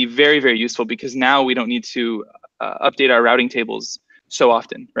would be very, very useful, because now we don't need to update our routing tables so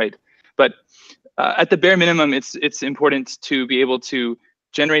often, right? But at the bare minimum, it's important to be able to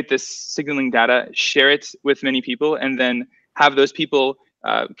generate this signaling data, share it with many people, and then have those people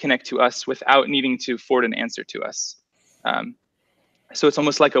connect to us without needing to forward an answer to us. So it's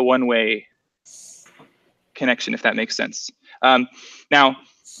almost like a one-way connection, if that makes sense. Now,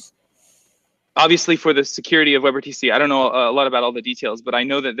 obviously, for the security of WebRTC, I don't know a lot about all the details, but I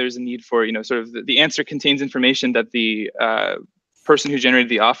know that there's a need for, sort of the answer contains information that the person who generated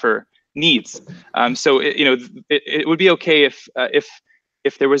the offer needs. So it would be okay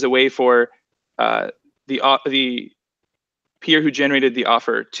if there was a way for the peer who generated the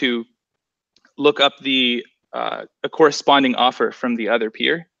offer to look up a corresponding offer from the other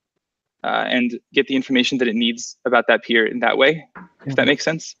peer and get the information that it needs about that peer in that way, if that makes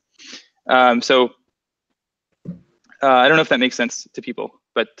sense. So I don't know if that makes sense to people,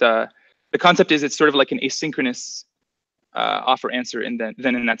 but the concept is it's sort of like an asynchronous offer answer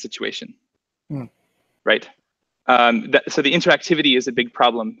then in that situation, right? So the interactivity is a big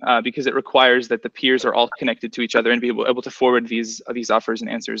problem because it requires that the peers are all connected to each other and be able to forward these offers and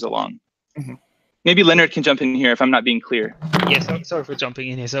answers along. Maybe Leonard can jump in here if I'm not being clear. Yes, sorry for jumping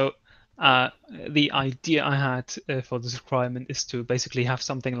in here. So the idea I had for this requirement is to basically have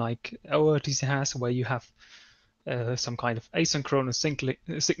something like WebRTC has, where you have some kind of asynchronous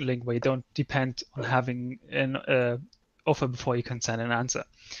signaling where you don't depend on having an offer before you can send an answer.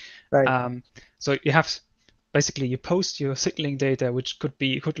 Right. So you have basically you post your signaling data, which could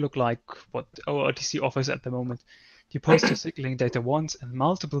look like what WebRTC offers at the moment. You post your signaling data once, and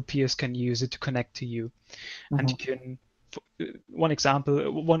multiple peers can use it to connect to you. And you can. One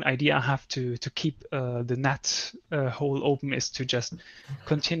example, one idea I have to keep the NAT hole open is to just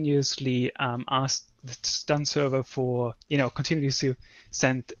continuously ask the stun server for, continuously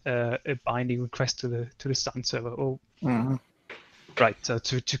send a binding request to the stun server. Right, so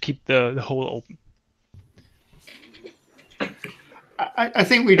to keep the hole open. I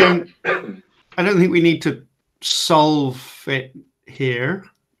think we don't. I don't think we need to solve it here.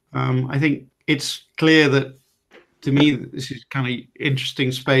 I think it's clear that, to me, this is kind of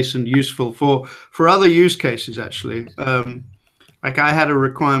interesting space and useful for other use cases, actually. Like I had a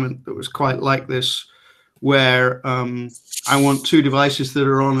requirement that was quite like this, where I want two devices that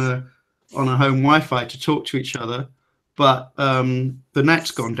are on a home Wi-Fi to talk to each other, but the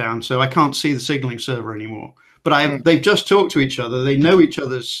net's gone down, so I can't see the signaling server anymore. But they've just talked to each other. They know each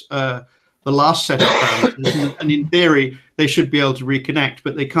other's the last set of parameters, and in theory, they should be able to reconnect,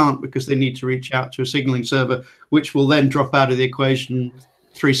 but they can't because they need to reach out to a signaling server, which will then drop out of the equation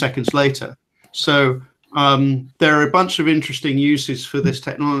 3 seconds later. So there are a bunch of interesting uses for this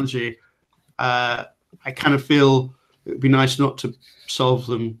technology. I kind of feel it would be nice not to solve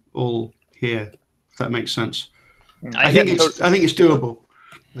them all here, if that makes sense. I think it's doable.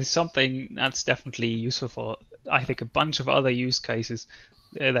 There's something that's definitely useful for, I think, a bunch of other use cases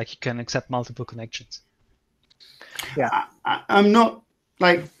that you can accept multiple connections. Yeah, I'm not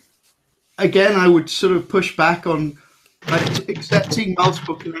like. Again, I would sort of push back on like accepting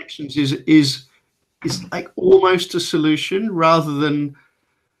multiple connections is like almost a solution rather than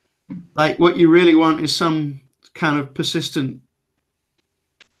like what you really want is some kind of persistent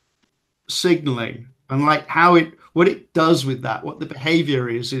signaling, and like what it does with that, what the behavior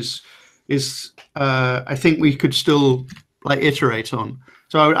is I think we could still like iterate on.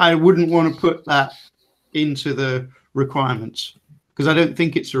 So I wouldn't want to put that into the requirements because I don't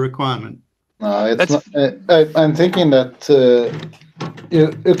think it's a requirement. No, it's not. I'm thinking that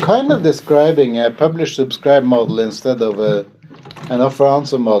you're kind of describing a publish-subscribe model instead of an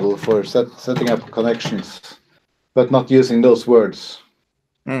offer-answer model for setting up connections, but not using those words.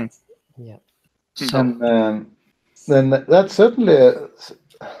 Yeah. And then that's certainly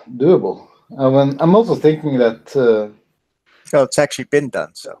doable. I'm also thinking that well, it's actually been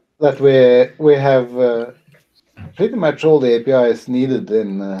done. So that we have pretty much all the APIs needed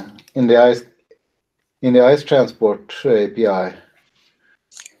in the ice transport API.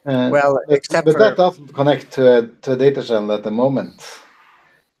 Well, except but for that doesn't connect to a data channel at the moment.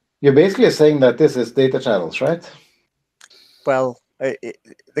 You're basically saying that this is data channels, right? Well,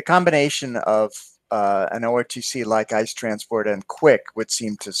 the combination of an ORTC like ice transport and Quick would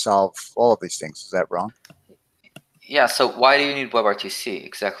seem to solve all of these things. Is that wrong? Yeah, so why do you need WebRTC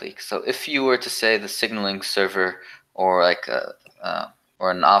exactly? So if you were to say the signaling server or like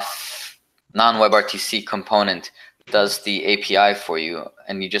or an off non-WebRTC component does the API for you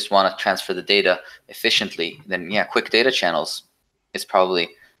and you just want to transfer the data efficiently, then yeah, quick data channels is probably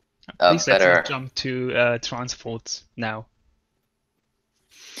Please better. let's jump to transports now.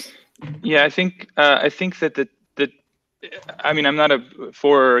 Yeah, I think that I mean, I'm not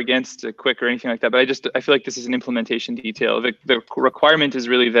for or against a Quick or anything like that, but I feel like this is an implementation detail. The requirement is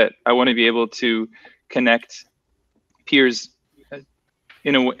really that I want to be able to connect peers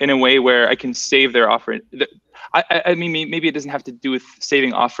in a way where I can save their offer. I mean, maybe it doesn't have to do with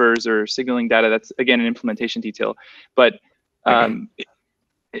saving offers or signaling data. That's again an implementation detail, but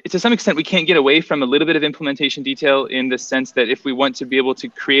to some extent, we can't get away from a little bit of implementation detail in the sense that if we want to be able to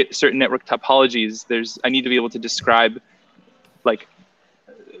create certain network topologies, I need to be able to describe like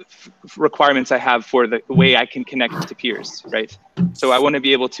requirements I have for the way I can connect to peers, right? So I want to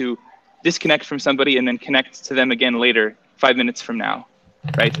be able to disconnect from somebody and then connect to them again later, 5 minutes from now,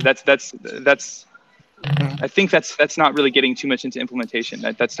 right? That's I think that's not really getting too much into implementation.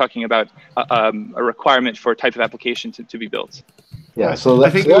 That's talking about a requirement for a type of application to be built. Yeah, so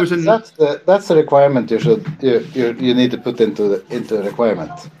that's the requirement you need to put into the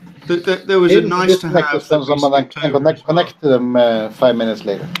requirement. There was a nice to have. Someone and connect to them 5 minutes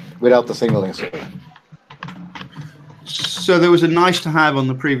later without the signaling server. So there was a nice to have on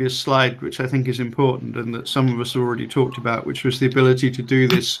the previous slide, which I think is important and that some of us already talked about, which was the ability to do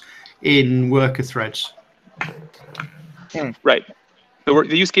this in worker threads. Right.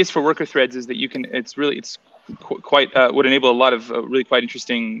 The use case for worker threads is that you can. It's quite would enable a lot of really quite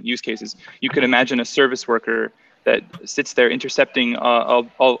interesting use cases. You could imagine a service worker that sits there intercepting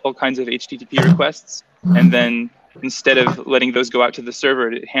all kinds of HTTP requests, and then instead of letting those go out to the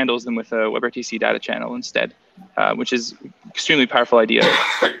server, it handles them with a WebRTC data channel instead, which is extremely powerful idea.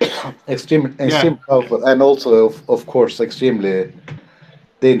 Extremely powerful, and also of course extremely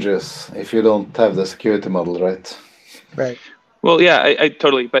dangerous if you don't have the security model right. Right. Well, yeah, I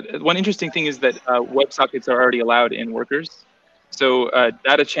totally. But one interesting thing is that WebSockets are already allowed in workers. So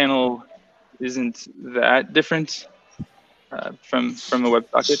data channel isn't that different from a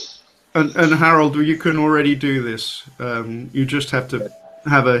WebSocket. And Harold, you can already do this. You just have to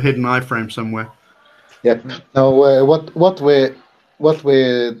have a hidden iframe somewhere. Yep. Now, what we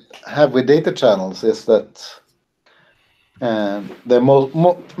have with data channels is that they're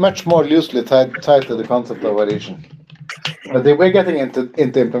much more loosely tied to the concept of variation. But we're getting into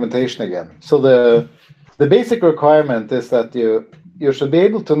implementation again. So the basic requirement is that you should be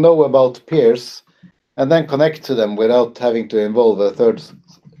able to know about peers and then connect to them without having to involve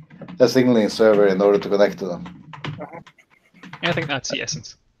a signaling server in order to connect to them. I think that's the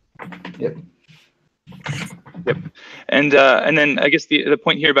essence. Yep. Yep. And then I guess the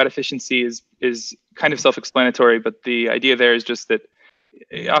point here about efficiency is kind of self-explanatory, but the idea there is just that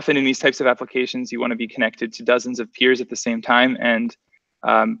often in these types of applications, you want to be connected to dozens of peers at the same time, and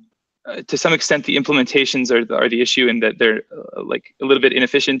to some extent, the implementations are the issue in that they're like a little bit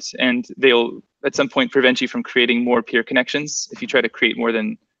inefficient, and they'll at some point prevent you from creating more peer connections if you try to create more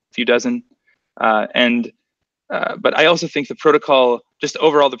than a few dozen. But I also think the protocol, just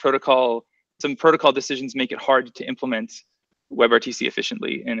overall the protocol, some protocol decisions make it hard to implement WebRTC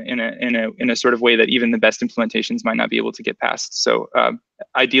efficiently in a sort of way that even the best implementations might not be able to get past. So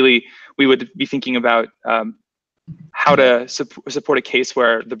ideally, we would be thinking about how to support a case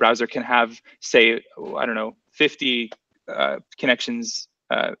where the browser can have, say, I don't know, 50 connections,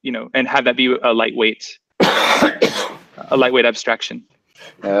 and have that be a lightweight abstraction.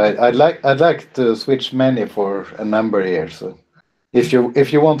 I'd like to switch many for a number here. So if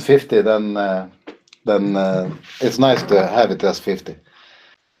you want 50, then it's nice to have it as 50.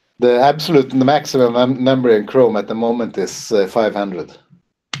 The maximum number in Chrome at the moment is 500.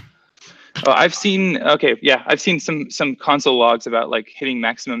 Oh, I've seen some console logs about like hitting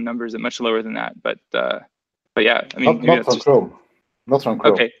maximum numbers at much lower than that, but yeah, I mean, not from Chrome. Not from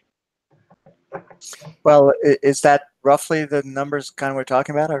Chrome. Okay. Well, is that roughly the numbers kind of we're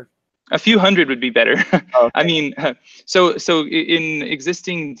talking about, or? A few hundred would be better. Oh, okay. I mean, so in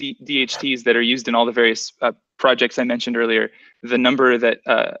existing DHTs that are used in all the various projects I mentioned earlier, the number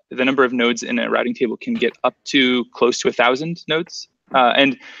of nodes in a routing table can get up to close to 1,000 nodes,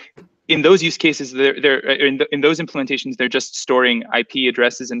 and in those use cases, in those implementations, they're just storing IP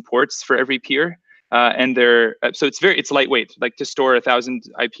addresses and ports for every peer, and so it's lightweight. Like to store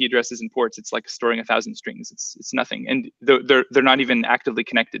 1,000 IP addresses and ports, it's like storing 1,000 strings. It's nothing, and they're not even actively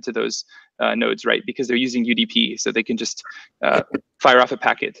connected to those nodes, right? Because they're using UDP, so they can just fire off a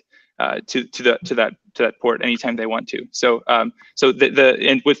packet to that port anytime they want to. So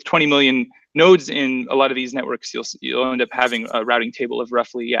and with 20 million nodes in a lot of these networks, you'll end up having a routing table of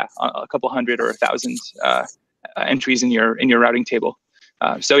roughly a couple hundred or 1,000 entries in your routing table.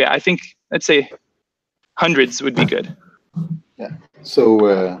 So yeah, I think I'd say hundreds would be good. Yeah.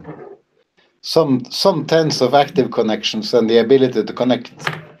 So some tens of active connections and the ability to connect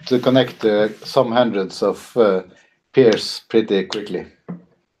some hundreds of peers pretty quickly.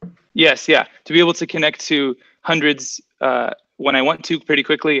 Yes, yeah, to be able to connect to hundreds when I want to pretty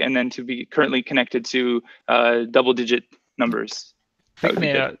quickly, and then to be currently connected to double-digit numbers. I think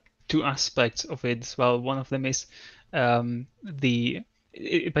there are two aspects of it as well. One of them is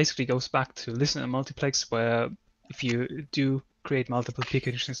it basically goes back to listener multiplex, where if you do create multiple peer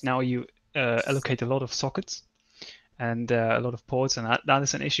connections, now you allocate a lot of sockets and a lot of ports, and that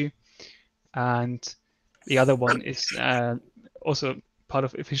is an issue. And the other one is also part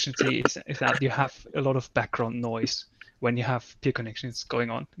of efficiency is that you have a lot of background noise when you have peer connections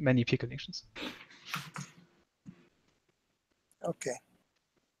going on, many peer connections. Okay.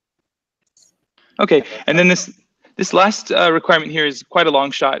 Okay, and then this last requirement here is quite a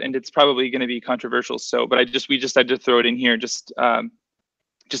long shot, and it's probably going to be controversial. So, but we just had to throw it in here just to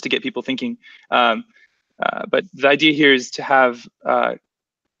get people thinking. But the idea here is to have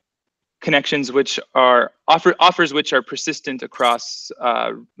connections which are offers which are persistent across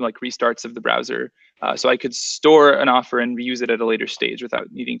like restarts of the browser. So I could store an offer and reuse it at a later stage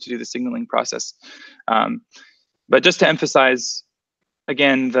without needing to do the signaling process. But just to emphasize,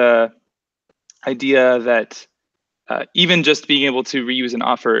 again, the idea that even just being able to reuse an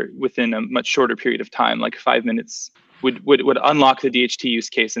offer within a much shorter period of time, like 5 minutes, would unlock the DHT use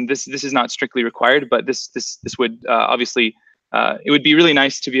case. And this is not strictly required, but this would obviously, it would be really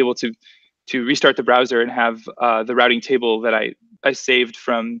nice to be able to restart the browser and have the routing table that I saved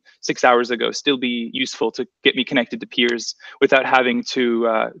from 6 hours ago still be useful to get me connected to peers without having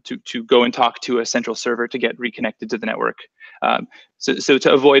to go and talk to a central server to get reconnected to the network. So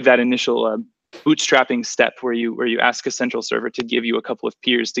to avoid that initial bootstrapping step where you ask a central server to give you a couple of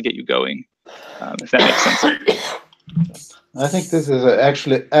peers to get you going, if that makes sense. I think this is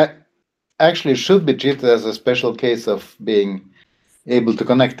actually should be treated as a special case of being able to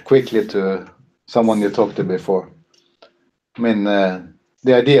connect quickly to someone you talked to before. I mean,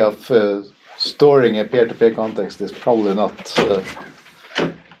 the idea of storing a peer-to-peer context is probably not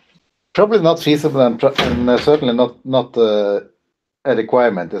feasible, and certainly not a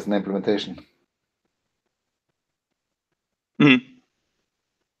requirement as an implementation. Mm-hmm.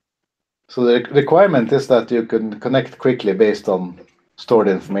 So the requirement is that you can connect quickly based on stored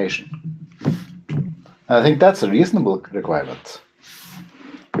information. I think that's a reasonable requirement.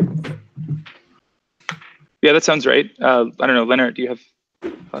 Yeah, that sounds right. I don't know, Leonard, do you have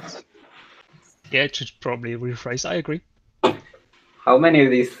thoughts? Yeah, it should probably rephrase. I agree. How many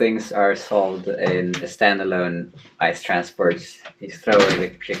of these things are solved in a standalone ICE transports? You throw in the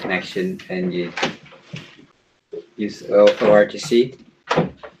connection and you use ORTC?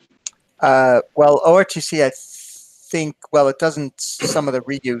 Well, ORTC, I think, well, it doesn't, some of the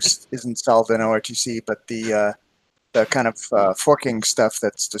reuse isn't solved in ORTC, but the kind of forking stuff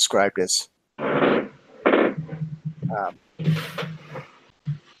that's described is.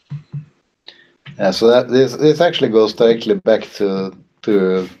 Yeah, so that this actually goes directly back to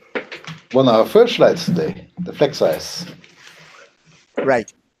one of our first slides today, the flex size.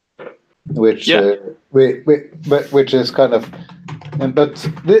 Right. Which Yeah. which is kind of, but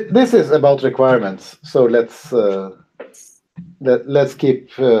this is about requirements. So let's keep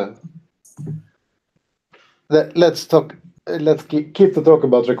let's keep the talk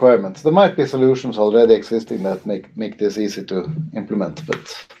about requirements. There might be solutions already existing that make this easy to implement,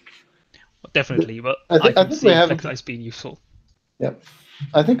 but definitely. But I think see we have flex ice being useful. Yeah,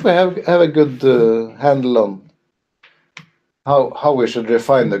 I think we have a good handle on how we should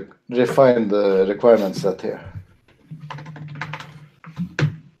refine the requirements set here.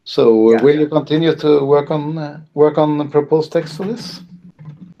 So will you continue to work on the proposed text for this?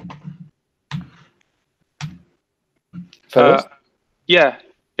 Yeah,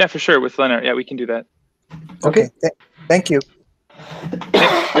 for sure. With Leonard, yeah, we can do that. Okay. Thank you.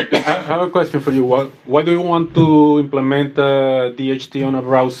 I have a question for you. Why do you want to implement DHT on a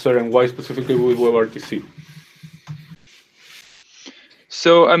browser, and why specifically with WebRTC?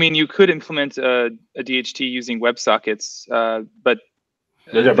 So, I mean, you could implement a DHT using WebSockets, but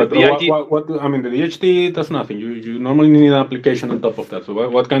but the idea. I mean, the DHT does nothing. You normally need an application on top of that. So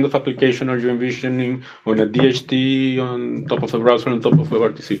what kind of application are you envisioning on a DHT on top of the browser on top of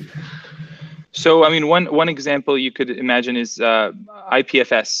WebRTC? So, I mean, one example you could imagine is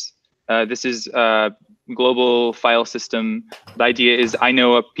IPFS. This is a global file system. The idea is I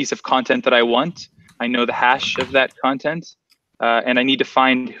know a piece of content that I want. I know the hash of that content, and I need to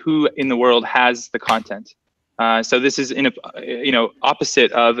find who in the world has the content. So this is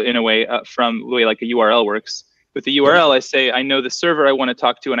opposite of, in a way, from the way like a URL works. With the URL, I say I know the server I want to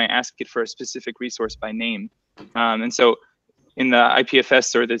talk to, and I ask it for a specific resource by name. And so in the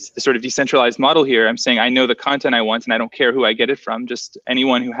IPFS, or this sort of decentralized model here, I'm saying I know the content I want, and I don't care who I get it from. Just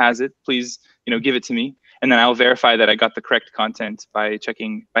anyone who has it, please, give it to me, and then I'll verify that I got the correct content by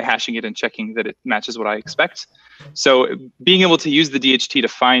hashing it and checking that it matches what I expect. So being able to use the DHT to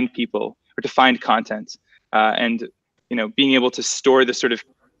find people or to find content, and being able to store the sort of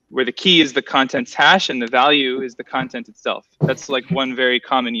where the key is the content's hash and the value is the content itself. That's like one very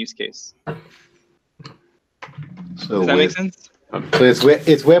common use case. So does that make sense? So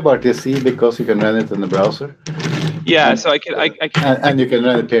it's WebRTC because you can run it in the browser. Yeah, and, so I can and you can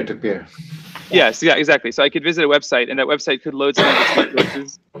run it peer to peer. Yes, yeah, exactly. So I could visit a website, and that website could load some of its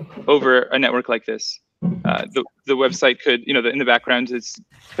resources over a network like this. The website could, in the background, it's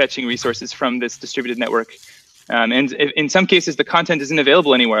fetching resources from this distributed network. And in some cases, the content isn't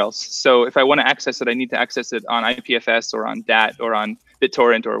available anywhere else. So if I want to access it, I need to access it on IPFS or on DAT or on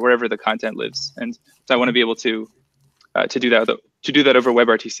BitTorrent or wherever the content lives. And so I want to be able to do that over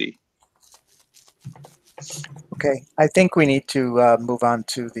WebRTC. Okay, I think we need to move on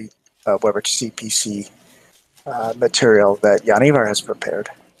to the WebRTC PC material that Jan Ivar has prepared.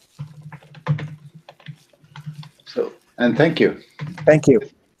 So, and thank you. Thank you.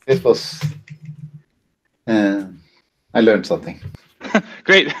 This was, I learned something.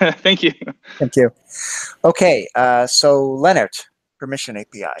 Great, thank you. Thank you. Okay, so Leonard, permission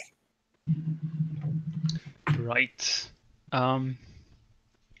API. Right.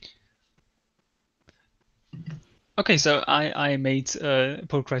 Okay, so I made a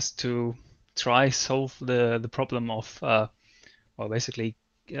pull request to try solve the problem of well, basically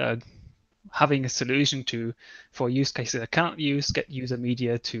having a solution for use cases I cannot use get user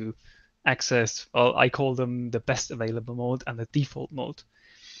media to access. Well, I call them the best available mode and the default mode.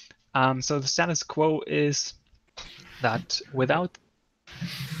 So the status quo is that without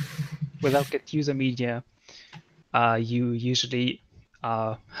get user media, you usually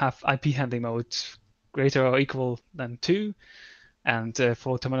have IP handling mode greater or equal than 2, and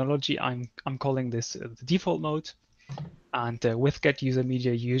for terminology, I'm calling this the default mode. And with get user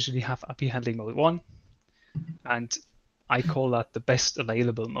media, you usually have IP handling mode 1, and I call that the best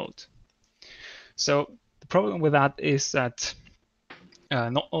available mode. So the problem with that is that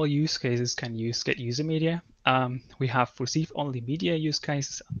not all use cases can use get user media. We have receive only media use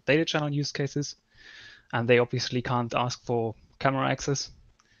cases, data channel use cases, and they obviously can't ask for camera access.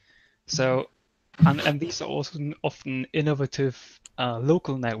 So, and these are also often innovative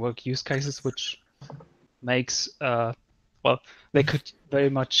local network use cases, which makes well, they could very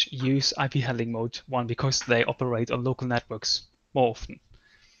much use IP handling mode 1 because they operate on local networks more often.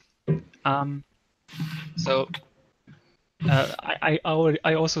 So I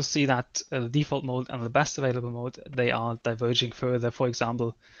also see that the default mode and the best available mode, they are diverging further. For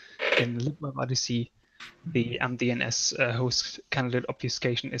example, in LibWebRTC, the MDNS host candidate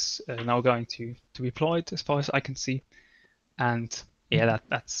obfuscation is now going to be deployed, as far as I can see, and yeah,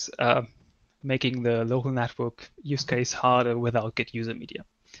 that's making the local network use case harder without get user media.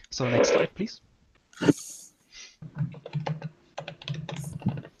 So next slide, please.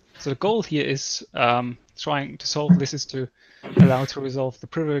 So the goal here is trying to solve this is to allow to resolve the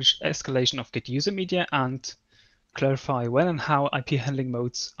privileged escalation of get user media and clarify when and how IP handling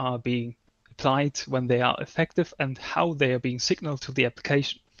modes are being applied, when they are effective, and how they are being signaled to the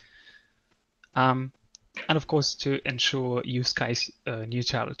application. And of course, to ensure use case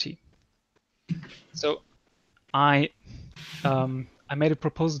neutrality. So I made a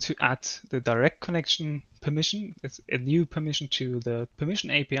proposal to add the direct connection permission. It's a new permission to the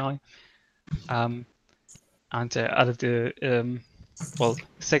permission API, and added the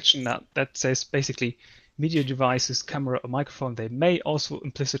section that says basically media devices, camera or microphone, they may also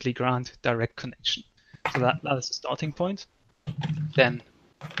implicitly grant direct connection. So that is the starting point. Then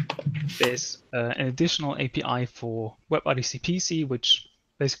there's an additional API for WebRTC PC, which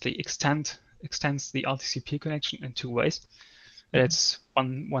basically extends the RTCP connection in 2 ways. It's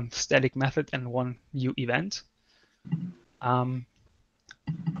one static method and one new event. Yeah,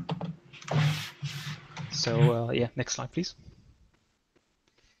 next slide, please.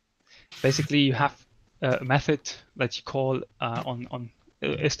 Basically, you have a method that you call on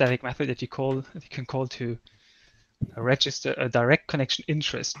a static method that you can call to register a direct connection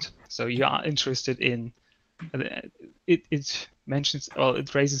interest. So you are interested in it mentions, well,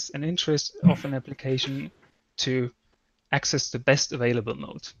 it raises an interest of an application to access the best available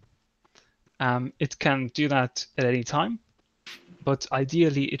mode. It can do that at any time, but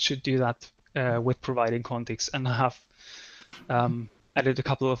ideally it should do that with providing context, and I have added a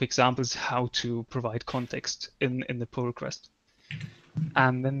couple of examples how to provide context in the pull request.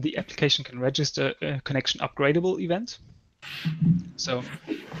 And then the application can register a connection upgradable event. So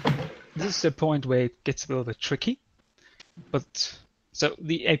this is the point where it gets a little bit tricky. But so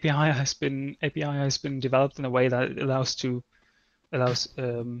the API has been developed in a way that allows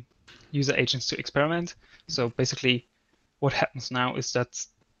user agents to experiment. So basically, what happens now is that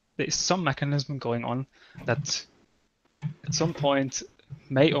there is some mechanism going on that at some point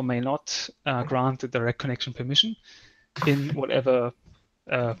may or may not grant the direct connection permission in whatever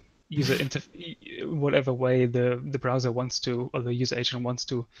whatever way the browser wants to, or the user agent wants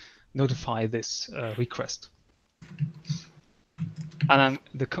to notify this request. And then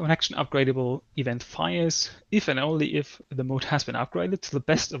the connection upgradable event fires if and only if the mode has been upgraded to the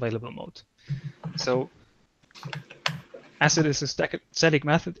best available mode. So as it is a static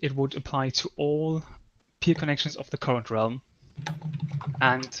method, it would apply to all peer connections of the current realm.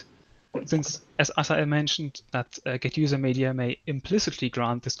 And since, as I mentioned, that get user media may implicitly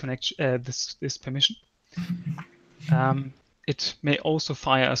grant this connection, this permission, it may also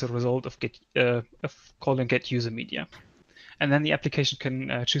fire as a result of calling get user media. And then the application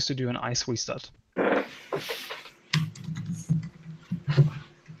can choose to do an ICE restart.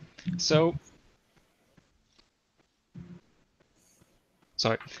 So,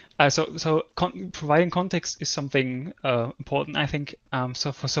 sorry. Providing context is something important, I think.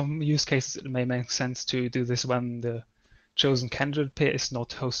 So for some use cases, it may make sense to do this when the chosen candidate pair is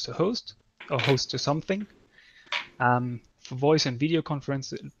not host to host or host to something. For voice and video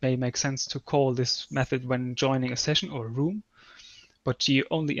conference, it may make sense to call this method when joining a session or a room, but you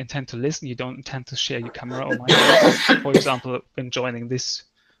only intend to listen. You don't intend to share your camera or microphone. For example, when joining this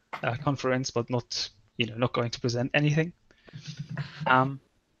conference, but not going to present anything. And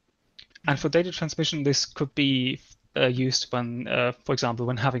for data transmission, this could be used when, for example,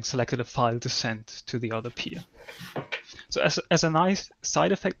 when having selected a file to send to the other peer. So as a nice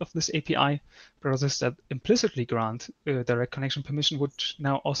side effect of this API, browsers that implicitly grant direct connection permission would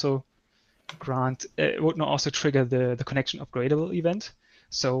now also trigger the connection upgradable event.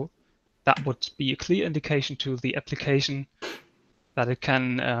 So that would be a clear indication to the application that it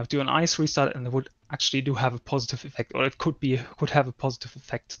can do an ICE restart, and it would actually do have a positive effect, or it could have a positive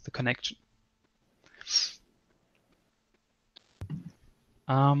effect on the connection.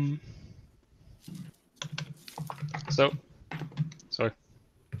 So, sorry.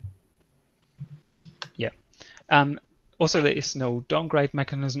 Yeah. And also, there is no downgrade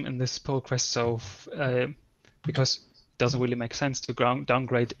mechanism in this pull request, so because it doesn't really make sense to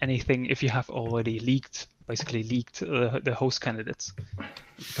downgrade anything if you have already basically leaked the host candidates,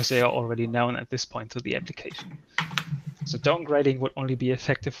 because they are already known at this point to the application. So downgrading would only be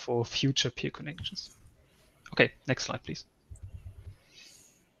effective for future peer connections. Okay, next slide, please.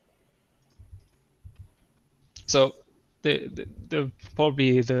 So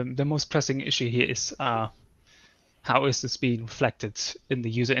probably the most pressing issue here is how is this being reflected in the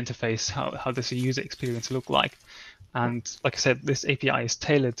user interface? How does the user experience look like? And like I said, this API is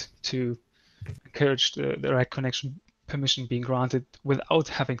tailored to encourage the direct connection permission being granted without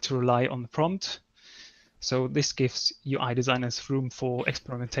having to rely on the prompt. So this gives UI designers room for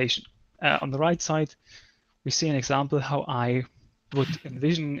experimentation. On the right side, we see an example how I would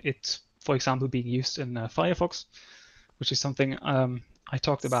envision it, for example, being used in Firefox, which is something I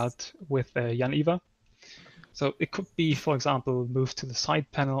talked about with Jan-Ivar. So it could be, for example, moved to the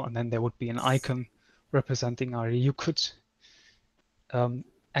side panel, and then there would be an icon representing our. You could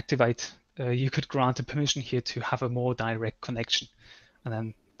activate, you could grant a permission here to have a more direct connection. And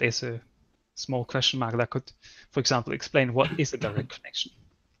then there's a small question mark that could, for example, explain what is a direct connection.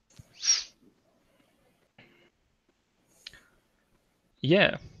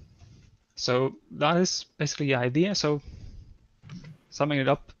 Yeah, so that is basically the idea. So summing it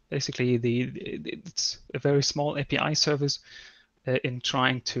up, basically it's a very small API service in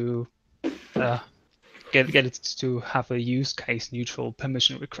trying to get it to have a use case neutral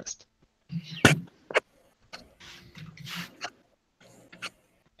permission request.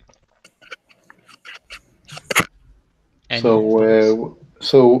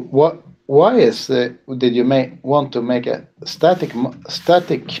 Why did you want to make a static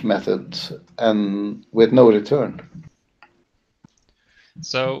method and with no return?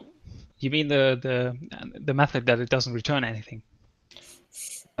 So you mean the method that it doesn't return anything?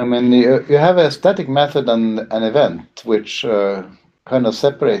 I mean, you have a static method and an event, which kind of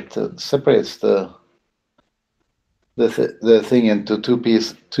separates the thing into two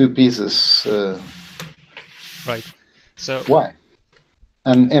pieces. Right. So why?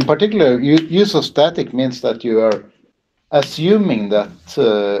 And in particular, use of static means that you are assuming that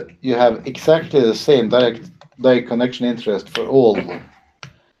you have exactly the same direct connection interest for all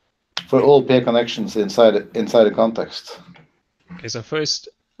peer connections inside a context. Okay, so first,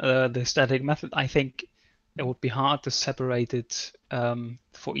 the static method, I think it would be hard to separate it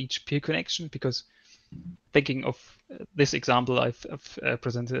for each peer connection, because thinking of this example I've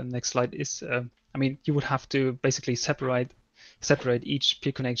presented in the next slide is, I mean, you would have to basically separate each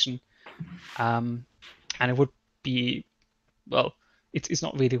peer connection, and it would be, well, it's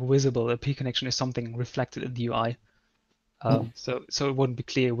not really visible. A peer connection is something reflected in the UI, so it wouldn't be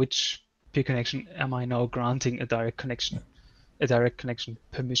clear which peer connection am I now granting a direct connection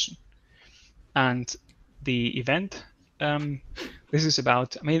permission. And the event, this is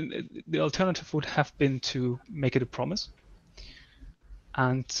about, I mean, the alternative would have been to make it a promise.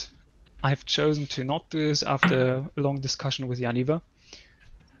 And I've chosen to not do this after a long discussion with Jan-Ivar,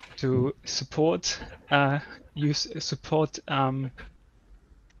 to support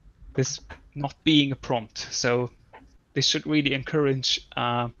this not being a prompt. So this should really encourage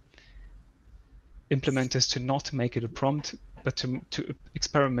implementers to not make it a prompt, but to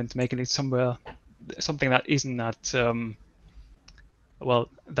experiment making it something that isn't that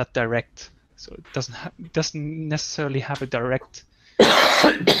that direct. So it doesn't necessarily have a direct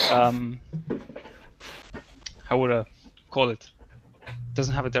how would I call it?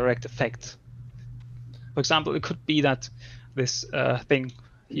 Doesn't have a direct effect. For example, it could be that this thing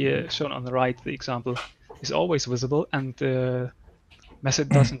here shown on the right, the example, is always visible, and the method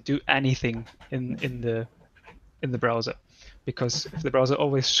doesn't do anything in the browser, because if the browser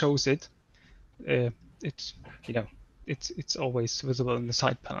always shows it, it's always visible in the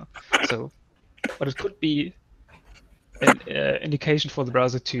side panel. So, but it could be an indication for the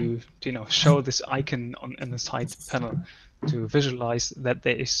browser to show this icon in the side panel to visualize that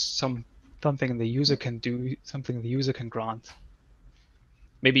there is something the user can do, something the user can grant.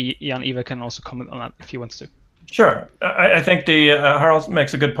 Maybe Jan-Ivar can also comment on that if he wants to. Sure. I think Harald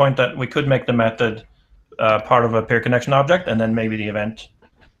makes a good point that we could make the method part of a peer connection object, and then maybe the event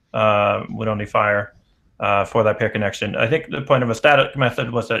would only fire for that peer connection. I think the point of a static method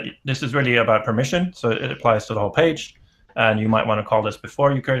was that this is really about permission, so it applies to the whole page, and you might want to call this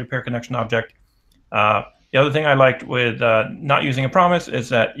before you create a peer connection object. The other thing I liked with not using a promise is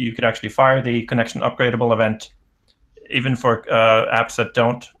that you could actually fire the connection upgradable event even for apps that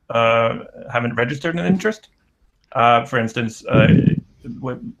haven't registered an interest. For instance,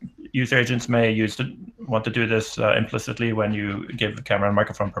 user agents may want to do this implicitly when you give the camera and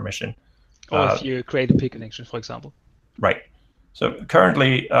microphone permission. Or if you create a peer connection, for example. Right. So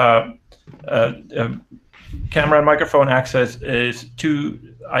currently, camera and microphone access is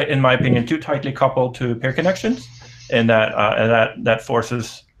in my opinion, too tightly coupled to peer connections, and that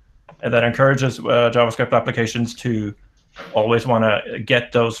forces and that encourages JavaScript applications to always want to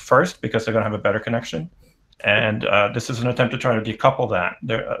get those first because they're going to have a better connection. And this is an attempt to try to decouple that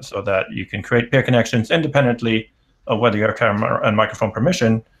so that you can create peer connections independently of whether you have camera and microphone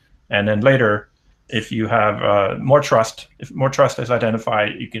permission. And then later, if you have more trust, if more trust is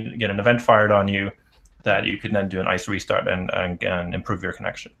identified, you can get an event fired on you that you can then do an ICE restart and improve your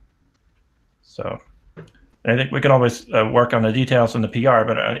connection. So I think we can always work on the details in the PR,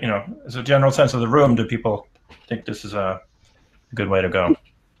 but as a general sense of the room, do people think this is a good way to go?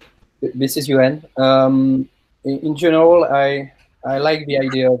 This is Yuan. In general, I like the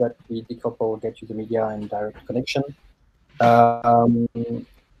idea that we decouple get user media and direct connection.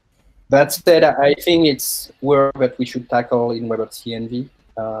 That said, I think it's work that we should tackle in WEBRTC NV,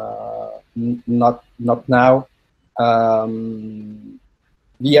 not now.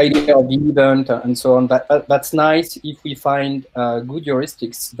 The idea of the event and so on, that's nice if we find good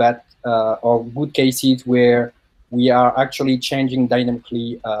heuristics that or good cases where we are actually changing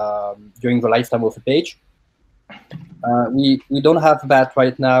dynamically during the lifetime of a page. We don't have that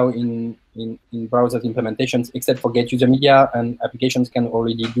right now in browser implementations, except for get user media, and applications can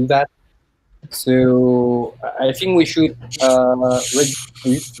already do that. So I think we should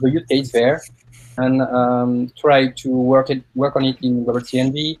reduce the use case there and try to work on it in WEBRTC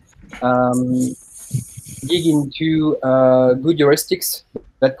NV. Dig into good heuristics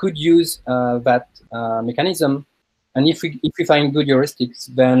that could use that mechanism. And if we find good heuristics,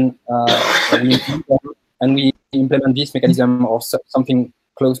 then we implement this mechanism or something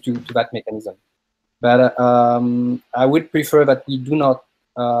close to that mechanism. But I would prefer that we do not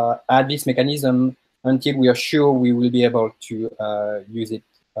add this mechanism until we are sure we will be able to use it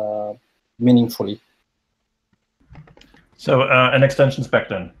meaningfully. So an extension spec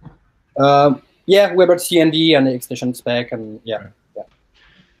then? Yeah, WEBRTC NV and the extension spec, and yeah.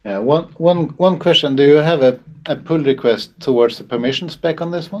 Yeah, one question. Do you have a pull request towards the permission spec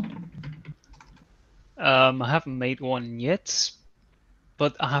on this one? I haven't made one yet,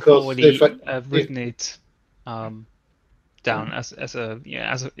 but I have already written it down as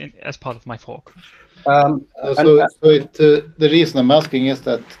part of my fork. The reason I'm asking is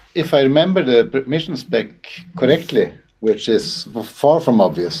that if I remember the permission spec correctly, which is far from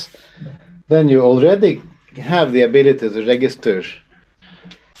obvious, then you already have the ability to register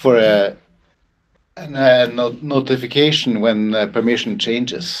for a notification when permission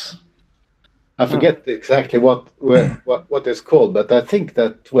changes. I forget exactly what it's called, but I think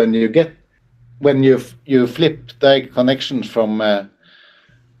that when you flip direct connections from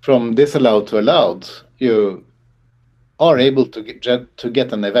disallowed to allowed, you are able to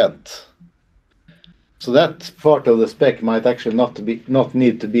get an event. So that part of the spec might actually not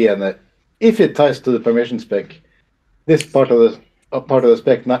need to be if it ties to the permission spec. This part of the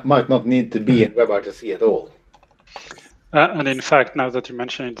spec might not need to be in WebRTC at all. And in fact, now that you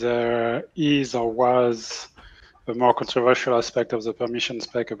mention it, there is or was a more controversial aspect of the permission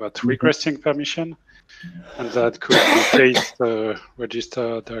spec about requesting permission, and that could replace the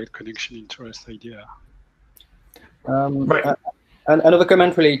register direct connection interest idea. Right. Another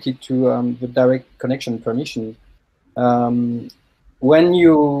comment related to the direct connection permission. When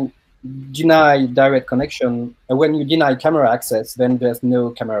you deny direct connection, when you deny camera access, then there's no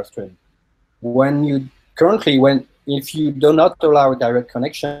camera stream. If you do not allow direct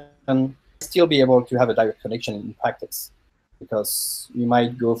connection, you'll still be able to have a direct connection in practice, because you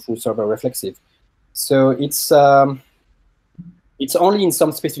might go through server reflexive. So it's only in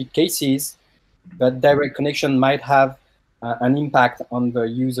some specific cases that direct connection might have an impact on the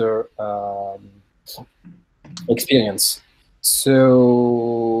user experience.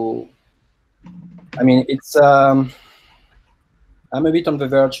 So, I mean, it's I'm a bit on the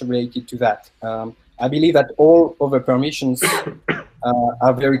verge related to that. I believe that all other permissions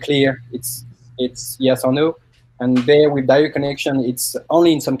are very clear. It's yes or no, and there with direct connection, it's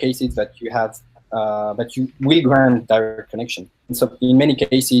only in some cases that you have that you will grant direct connection. And so, in many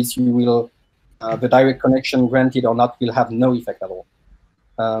cases, you will the direct connection, granted or not, will have no effect at all.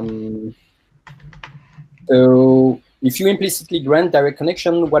 So, if you implicitly grant direct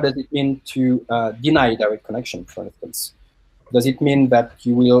connection, what does it mean to deny direct connection, for instance? Does it mean that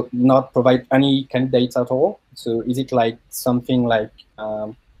you will not provide any candidates at all? So is it like something like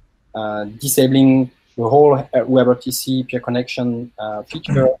disabling the whole WebRTC peer connection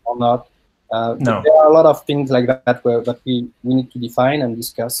feature or not. No. There are a lot of things like that that we need to define and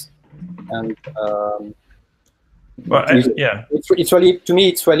discuss. And well, yeah, it's really, to me,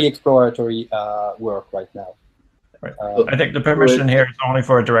 it's really exploratory work right now. Right. I think the permission here is only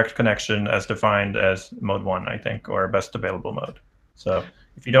for a direct connection as defined as mode 1, I think, or best available mode. So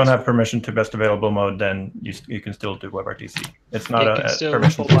if you don't have permission to best available mode, then you can still do WebRTC. It's not a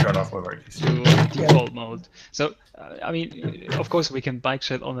permission to turn off WebRTC. To default mode. So, I mean, of course, we can bike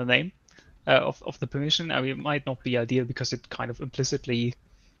shed on the name of the permission. I mean, it might not be ideal because it kind of implicitly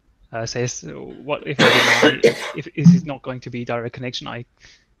says what if is it not going to be direct connection. I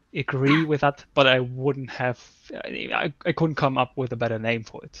agree with that, but I wouldn't have. I couldn't come up with a better name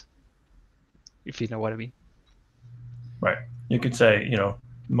for it, if you know what I mean. Right. You could say,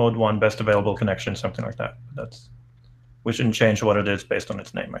 mode 1 best available connection, something like that. We shouldn't change what it is based on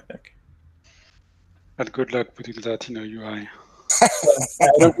its name, I think. But good luck putting that in a UI.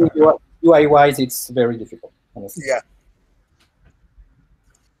 I don't think UI-wise it's very difficult, honestly. Yeah.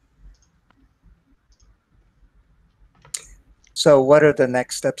 So what are the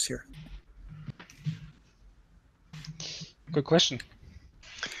next steps here? Good question.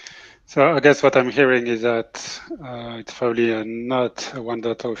 So I guess what I'm hearing is that it's probably not a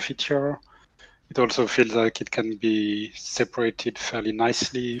 1.0 feature. It also feels like it can be separated fairly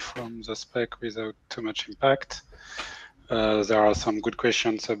nicely from the spec without too much impact. There are some good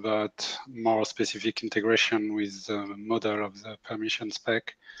questions about more specific integration with the model of the permission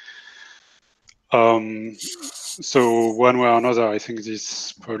spec. So one way or another, I think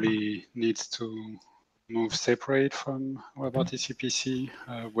this probably needs to move separate from WebRTC PC,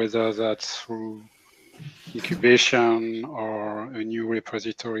 whether that's through incubation or a new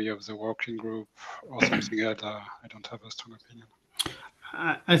repository of the working group or something else. I don't have a strong opinion.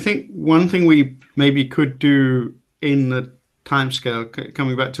 I think one thing we maybe could do in the timescale,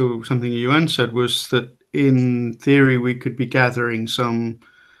 coming back to something Yuan said, was that in theory we could be gathering some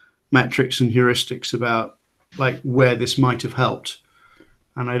metrics and heuristics about like where this might have helped.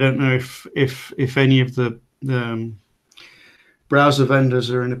 And I don't know if any of the browser vendors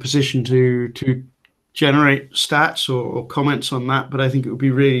are in a position to generate stats or comments on that, but I think it would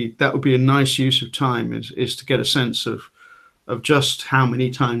be that would be a nice use of time is to get a sense of just how many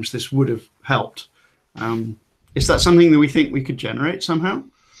times this would have helped. Is that something that we think we could generate somehow?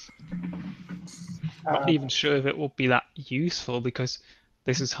 I'm not even sure if it would be that useful because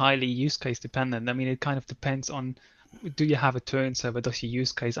this is highly use case dependent. I mean, it kind of depends on, do you have a turn server? Does your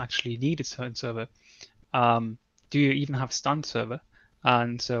use case actually need a turn server? Do you even have a stand server?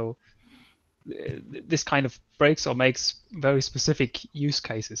 And so this kind of breaks or makes very specific use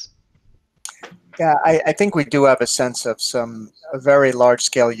cases. Yeah, I think we do have a sense of some very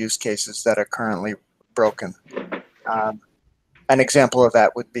large-scale use cases that are currently broken. An example of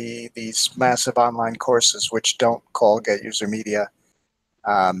that would be these massive online courses which don't call get user media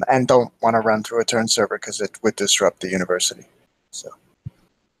and don't want to run through a turn server because it would disrupt the university. So.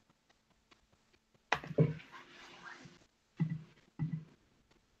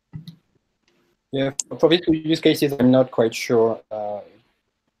 Yeah, for these two use cases, I'm not quite sure.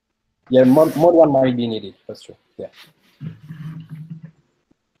 Yeah, mode 1 might be needed. That's true. Yeah.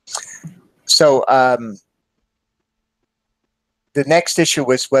 So the next issue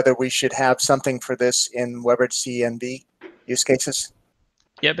was whether we should have something for this in WebRTC NB use cases.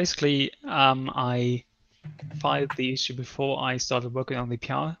 Yeah, basically, I filed the issue before I started working on the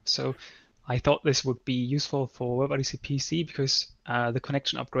PR. So I thought this would be useful for WebRTC PC because the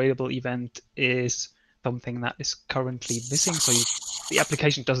connection upgradable event is something that is currently missing. So the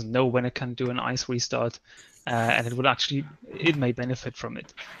application doesn't know when it can do an ICE restart, and it may benefit from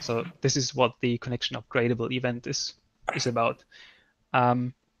it. So this is what the connection upgradable event is about.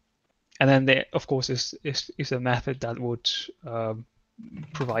 And then there, of course, is a method that would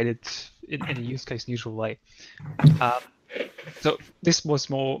provide it in a use case neutral way. So this was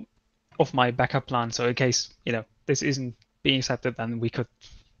more of my backup plan. So in case this isn't being accepted, then we could,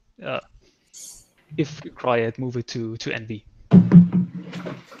 if required, move it to NB.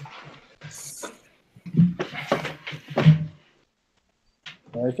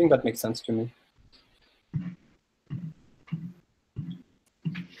 I think that makes sense to me.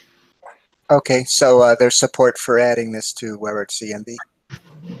 Okay, so there's support for adding this to WebRTC NB?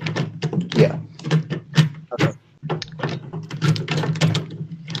 Yeah. Okay.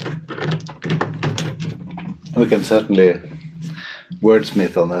 We can certainly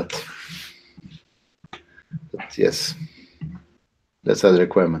wordsmith on that. But yes, that's a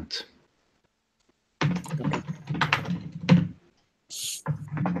requirement.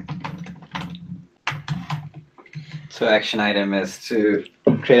 So action item is to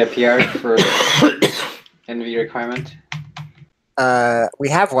create a PR for NV requirement? We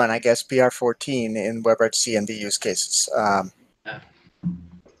have one, I guess, PR14 in WebRTC NV use cases.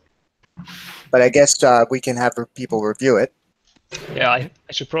 But I guess we can have people review it. Yeah, I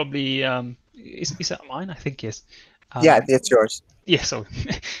should probably. Is that mine? I think yes. Yeah, it's yours. Yeah, so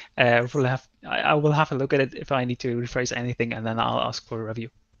I will have a look at it if I need to rephrase anything, and then I'll ask for a review.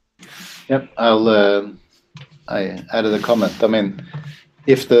 Yep, I added a comment. I mean,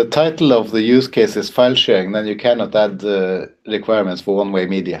 if the title of the use case is file sharing, then you cannot add the requirements for one-way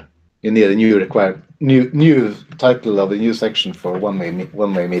media. You need a new title of the new section for one-way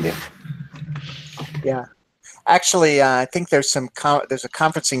media. Yeah, actually, I think there's a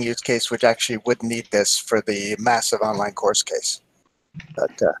conferencing use case which actually would need this for the massive online course case.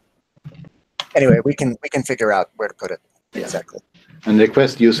 But anyway, we can figure out where to put it exactly. And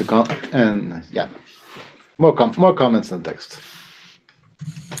request user and yeah, more comments than text.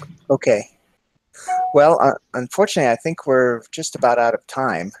 Okay. Well, unfortunately, I think we're just about out of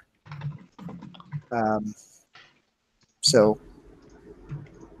time. So.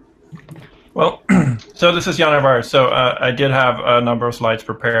 Well, so this is Jan Ivar. So I did have a number of slides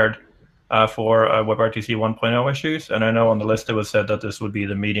prepared for WebRTC 1.0 issues, and I know on the list it was said that this would be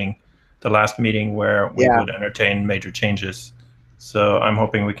the last meeting where we would entertain major changes. So I'm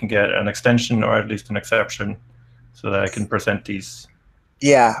hoping we can get an extension or at least an exception so that I can present these.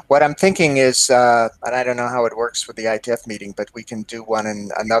 Yeah, what I'm thinking is, and I don't know how it works with the ITF meeting, but we can do one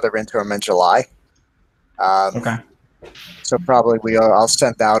in another interim in July. Okay. So probably I'll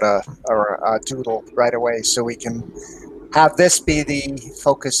send out a doodle right away so we can have this be the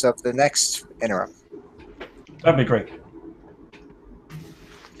focus of the next interim. That'd be great.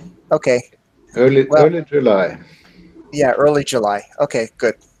 Okay. Early July. Yeah, early July. Okay,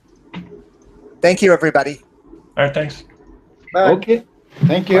 good. Thank you, everybody. All right, thanks. Bye. Okay,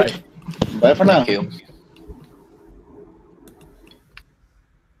 thank you. Bye for now. Thank you.